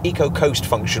 an Eco Coast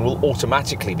function will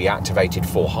automatically be activated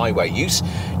for highway use,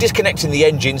 disconnecting the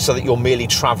engine so that you're merely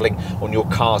travelling on your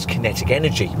car's kinetic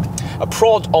energy. A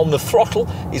prod on the throttle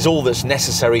is all that's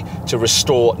necessary to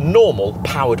restore normal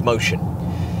powered motion.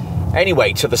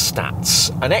 Anyway, to the stats.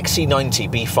 An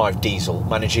XC90 B5 diesel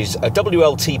manages a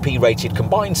WLTP-rated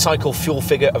combined cycle fuel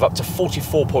figure of up to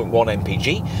 44.1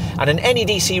 mpg and an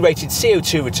NEDC-rated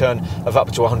CO2 return of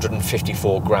up to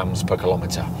 154 grams per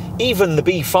kilometre. Even the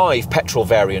B5 petrol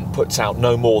variant puts out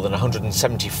no more than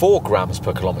 174 grams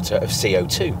per kilometre of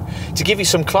CO2. To give you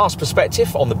some class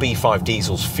perspective on the B5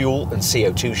 diesel's fuel and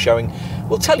CO2 showing,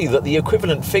 we'll tell you that the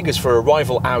equivalent figures for a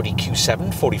rival Audi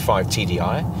Q7 45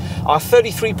 TDI are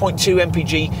 33.2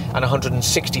 mpg and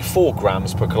 164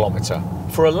 grams per kilometre.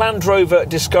 For a Land Rover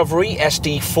Discovery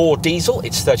SD4 diesel,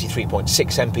 it's 33.6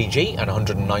 mpg and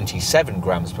 197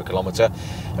 grams per kilometre,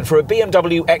 and for a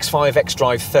BMW X5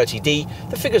 xDrive 30D,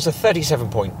 the figures are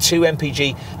 37.2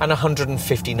 mpg and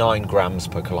 159 grams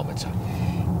per kilometre.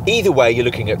 Either way, you're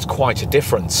looking at quite a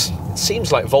difference. It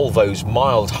seems like Volvo's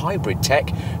mild hybrid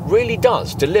tech really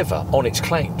does deliver on its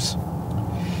claims.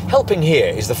 Helping here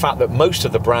is the fact that most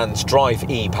of the brand's Drive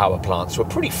E power plants were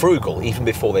pretty frugal even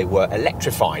before they were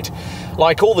electrified.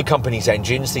 Like all the company's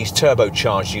engines, these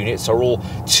turbocharged units are all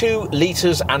 2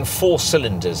 litres and 4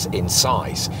 cylinders in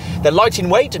size. They're light in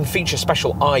weight and feature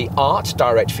special I-ART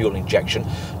direct fuel injection,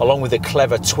 along with a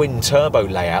clever twin turbo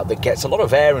layout that gets a lot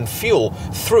of air and fuel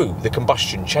through the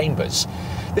combustion chambers.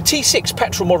 The T6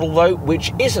 petrol model, though,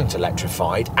 which isn't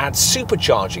electrified, adds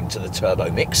supercharging to the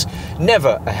turbo mix,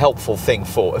 never a helpful thing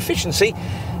for efficiency,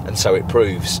 and so it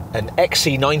proves. An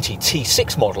XC90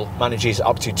 T6 model manages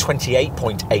up to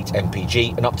 28.8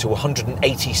 mpg and up to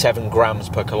 187 grams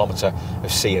per kilometre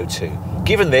of CO2.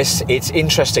 Given this, it's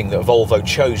interesting that Volvo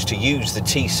chose to use the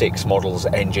T6 model's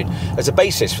engine as a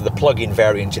basis for the plug-in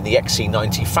variant in the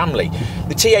XC90 family.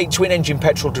 The T8 twin-engine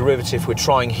petrol derivative we're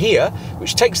trying here,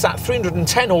 which takes that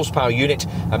 310 horsepower unit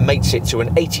and mates it to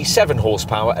an 87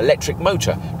 horsepower electric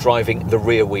motor driving the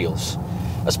rear wheels.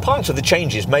 As part of the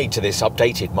changes made to this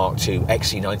updated Mark II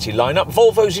XC90 lineup,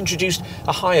 Volvo's introduced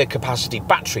a higher capacity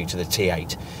battery to the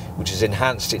T8, which has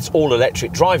enhanced its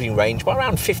all-electric driving range by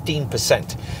around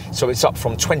 15%, so it's up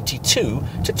from 22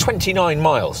 to 29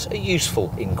 miles, a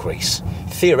useful increase.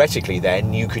 Theoretically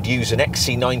then, you could use an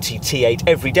XC90 T8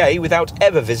 every day without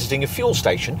ever visiting a fuel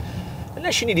station,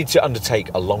 unless you needed to undertake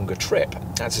a longer trip.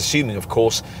 That's assuming, of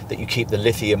course, that you keep the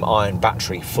lithium-ion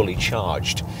battery fully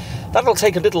charged. That'll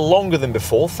take a little longer than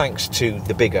before thanks to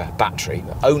the bigger battery.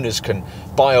 Owners can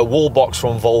buy a wall box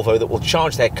from Volvo that will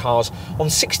charge their cars on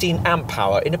 16 amp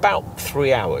power in about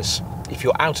 3 hours. If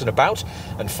you're out and about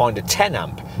and find a 10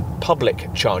 amp public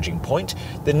charging point,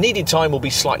 the needed time will be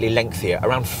slightly lengthier,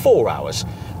 around 4 hours,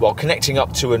 while connecting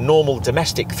up to a normal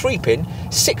domestic 3-pin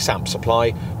 6 amp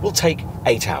supply will take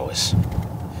 8 hours.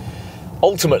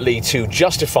 Ultimately, to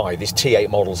justify this T8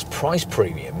 model's price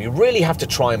premium, you really have to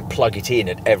try and plug it in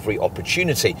at every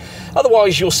opportunity.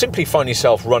 Otherwise, you'll simply find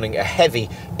yourself running a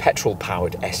heavy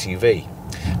petrol-powered SUV,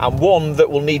 and one that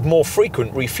will need more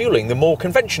frequent refuelling than more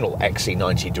conventional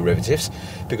XC90 derivatives,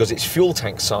 because its fuel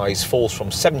tank size falls from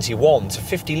 71 to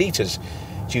 50 litres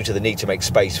due to the need to make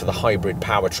space for the hybrid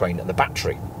powertrain and the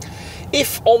battery.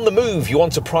 If on the move you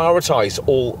want to prioritise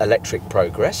all-electric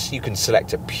progress, you can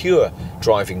select a pure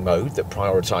driving mode that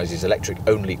prioritises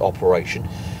electric-only operation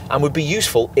and would be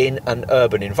useful in an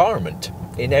urban environment.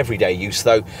 In everyday use,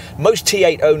 though, most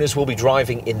T8 owners will be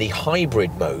driving in the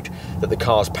hybrid mode that the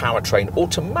car's powertrain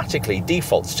automatically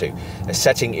defaults to, a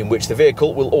setting in which the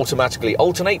vehicle will automatically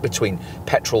alternate between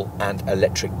petrol and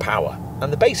electric power,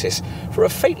 and the basis for a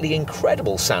fatally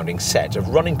incredible sounding set of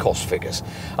running cost figures,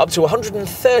 up to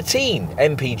 113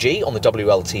 mpg on the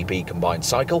WLTP combined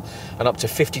cycle and up to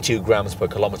 52 grams per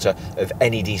kilometre of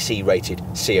NEDC rated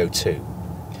CO2.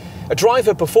 A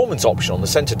driver performance option on the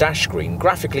centre dash screen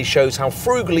graphically shows how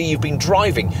frugally you've been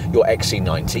driving your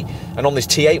XC90, and on this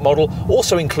T8 model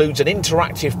also includes an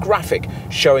interactive graphic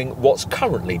showing what's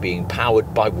currently being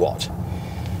powered by what.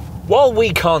 While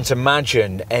we can't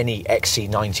imagine any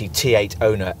XC90 T8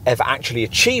 owner ever actually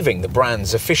achieving the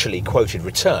brand's officially quoted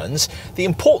returns, the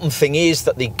important thing is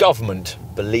that the government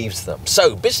believes them.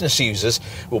 So business users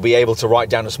will be able to write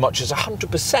down as much as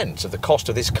 100% of the cost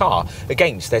of this car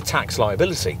against their tax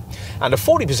liability. And a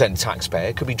 40%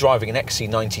 taxpayer could be driving an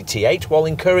XC90 T8 while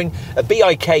incurring a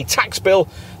BIK tax bill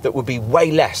that would be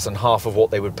way less than half of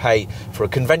what they would pay for a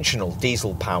conventional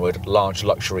diesel-powered large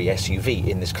luxury SUV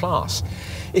in this class.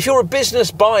 If you're a business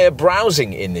buyer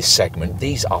browsing in this segment,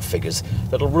 these are figures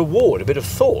that'll reward a bit of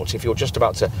thought if you're just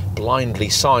about to blindly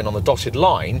sign on the dotted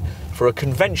line for a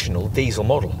conventional diesel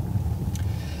model.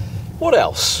 What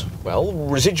else? Well,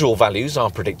 residual values are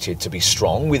predicted to be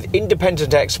strong, with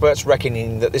independent experts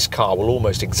reckoning that this car will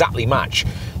almost exactly match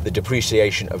the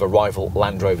depreciation of a rival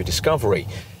Land Rover Discovery.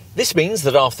 This means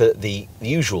that after the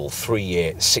usual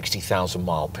 3-year, 60,000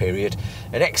 mile period,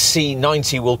 an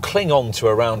XC90 will cling on to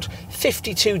around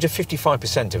 52 to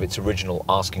 55% of its original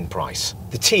asking price.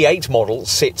 The T8 model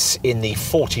sits in the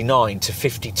 49 to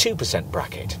 52%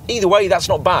 bracket. Either way, that's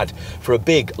not bad for a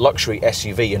big luxury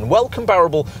SUV and well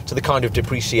comparable to the kind of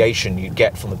depreciation you'd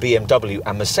get from the BMW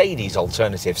and Mercedes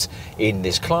alternatives in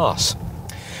this class.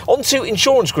 On to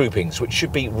insurance groupings, which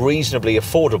should be reasonably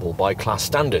affordable by class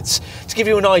standards. To give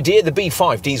you an idea, the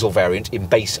B5 diesel variant in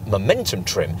base Momentum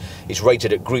trim is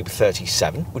rated at Group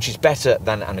 37, which is better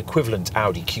than an equivalent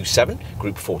Audi Q7,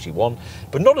 Group 41,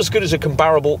 but not as good as a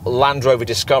comparable Land Rover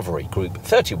Discovery, Group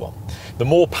 31. The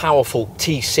more powerful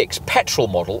T6 petrol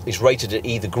model is rated at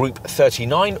either Group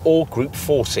 39 or Group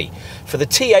 40. For the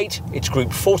T8, it's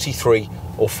Group 43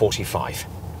 or 45.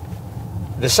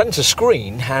 The centre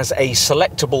screen has a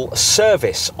selectable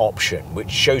service option,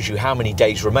 which shows you how many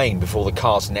days remain before the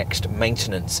car's next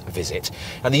maintenance visit.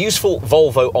 And the useful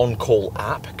Volvo On-Call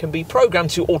app can be programmed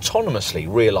to autonomously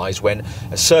realise when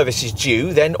a service is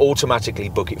due, then automatically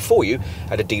book it for you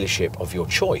at a dealership of your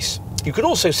choice. You can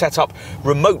also set up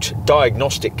remote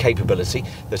diagnostic capability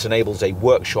that enables a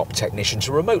workshop technician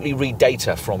to remotely read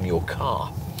data from your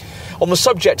car. On the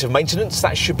subject of maintenance,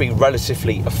 that should be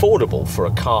relatively affordable for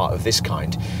a car of this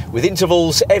kind. With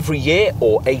intervals every year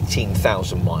or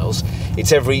 18,000 miles,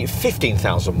 it's every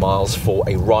 15,000 miles for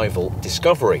a rival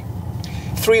Discovery.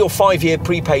 3 or 5 year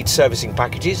prepaid servicing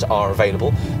packages are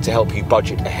available to help you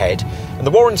budget ahead, and the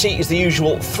warranty is the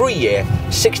usual 3-year,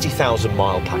 60,000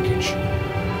 mile package.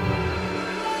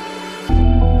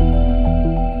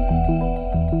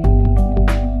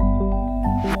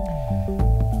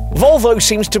 Volvo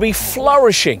seems to be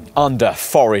flourishing under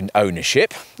foreign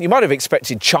ownership. You might have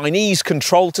expected Chinese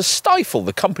control to stifle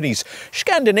the company's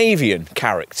Scandinavian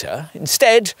character.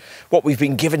 Instead, what we've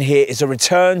been given here is a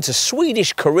return to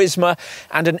Swedish charisma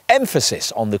and an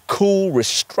emphasis on the cool,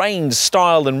 restrained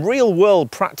style and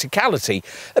real-world practicality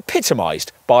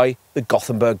epitomised by the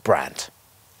Gothenburg brand.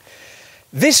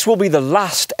 This will be the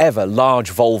last ever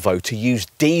large Volvo to use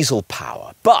diesel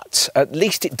power, but at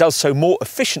least it does so more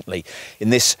efficiently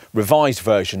in this revised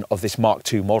version of this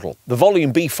Mark II model. The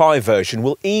volume B5 version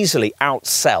will easily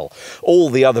outsell all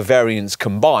the other variants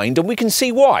combined, and we can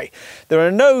see why. There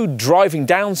are no driving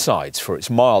downsides for its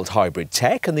mild hybrid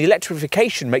tech, and the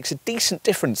electrification makes a decent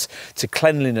difference to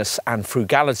cleanliness and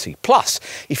frugality. Plus,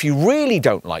 if you really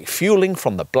don't like fueling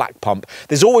from the black pump,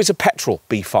 there's always a petrol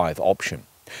B5 option.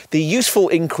 The useful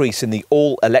increase in the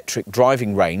all-electric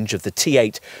driving range of the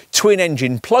T8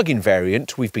 twin-engine plug-in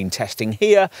variant we've been testing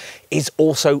here is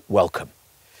also welcome.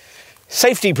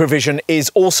 Safety provision is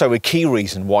also a key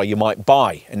reason why you might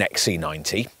buy an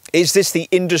XC90. Is this the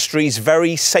industry's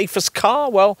very safest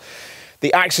car? Well,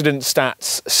 the accident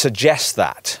stats suggest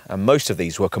that, and most of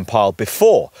these were compiled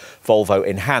before Volvo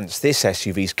enhanced this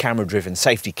SUV's camera-driven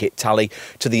safety kit tally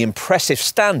to the impressive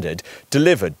standard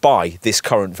delivered by this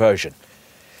current version.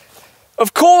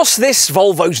 Of course, this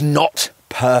Volvo's not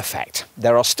perfect.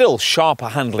 There are still sharper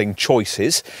handling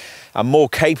choices and more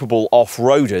capable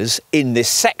off-roaders in this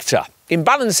sector. In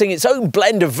balancing its own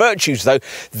blend of virtues, though,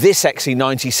 this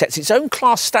XC90 sets its own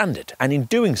class standard, and in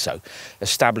doing so,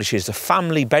 establishes a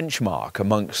family benchmark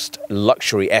amongst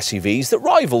luxury SUVs that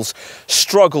rivals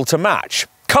struggle to match.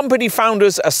 Company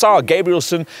founders Assar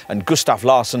Gabrielson and Gustav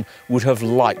Larsson would have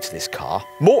liked this car.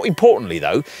 More importantly,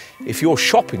 though, if you're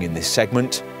shopping in this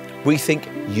segment, we think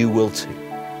you will too.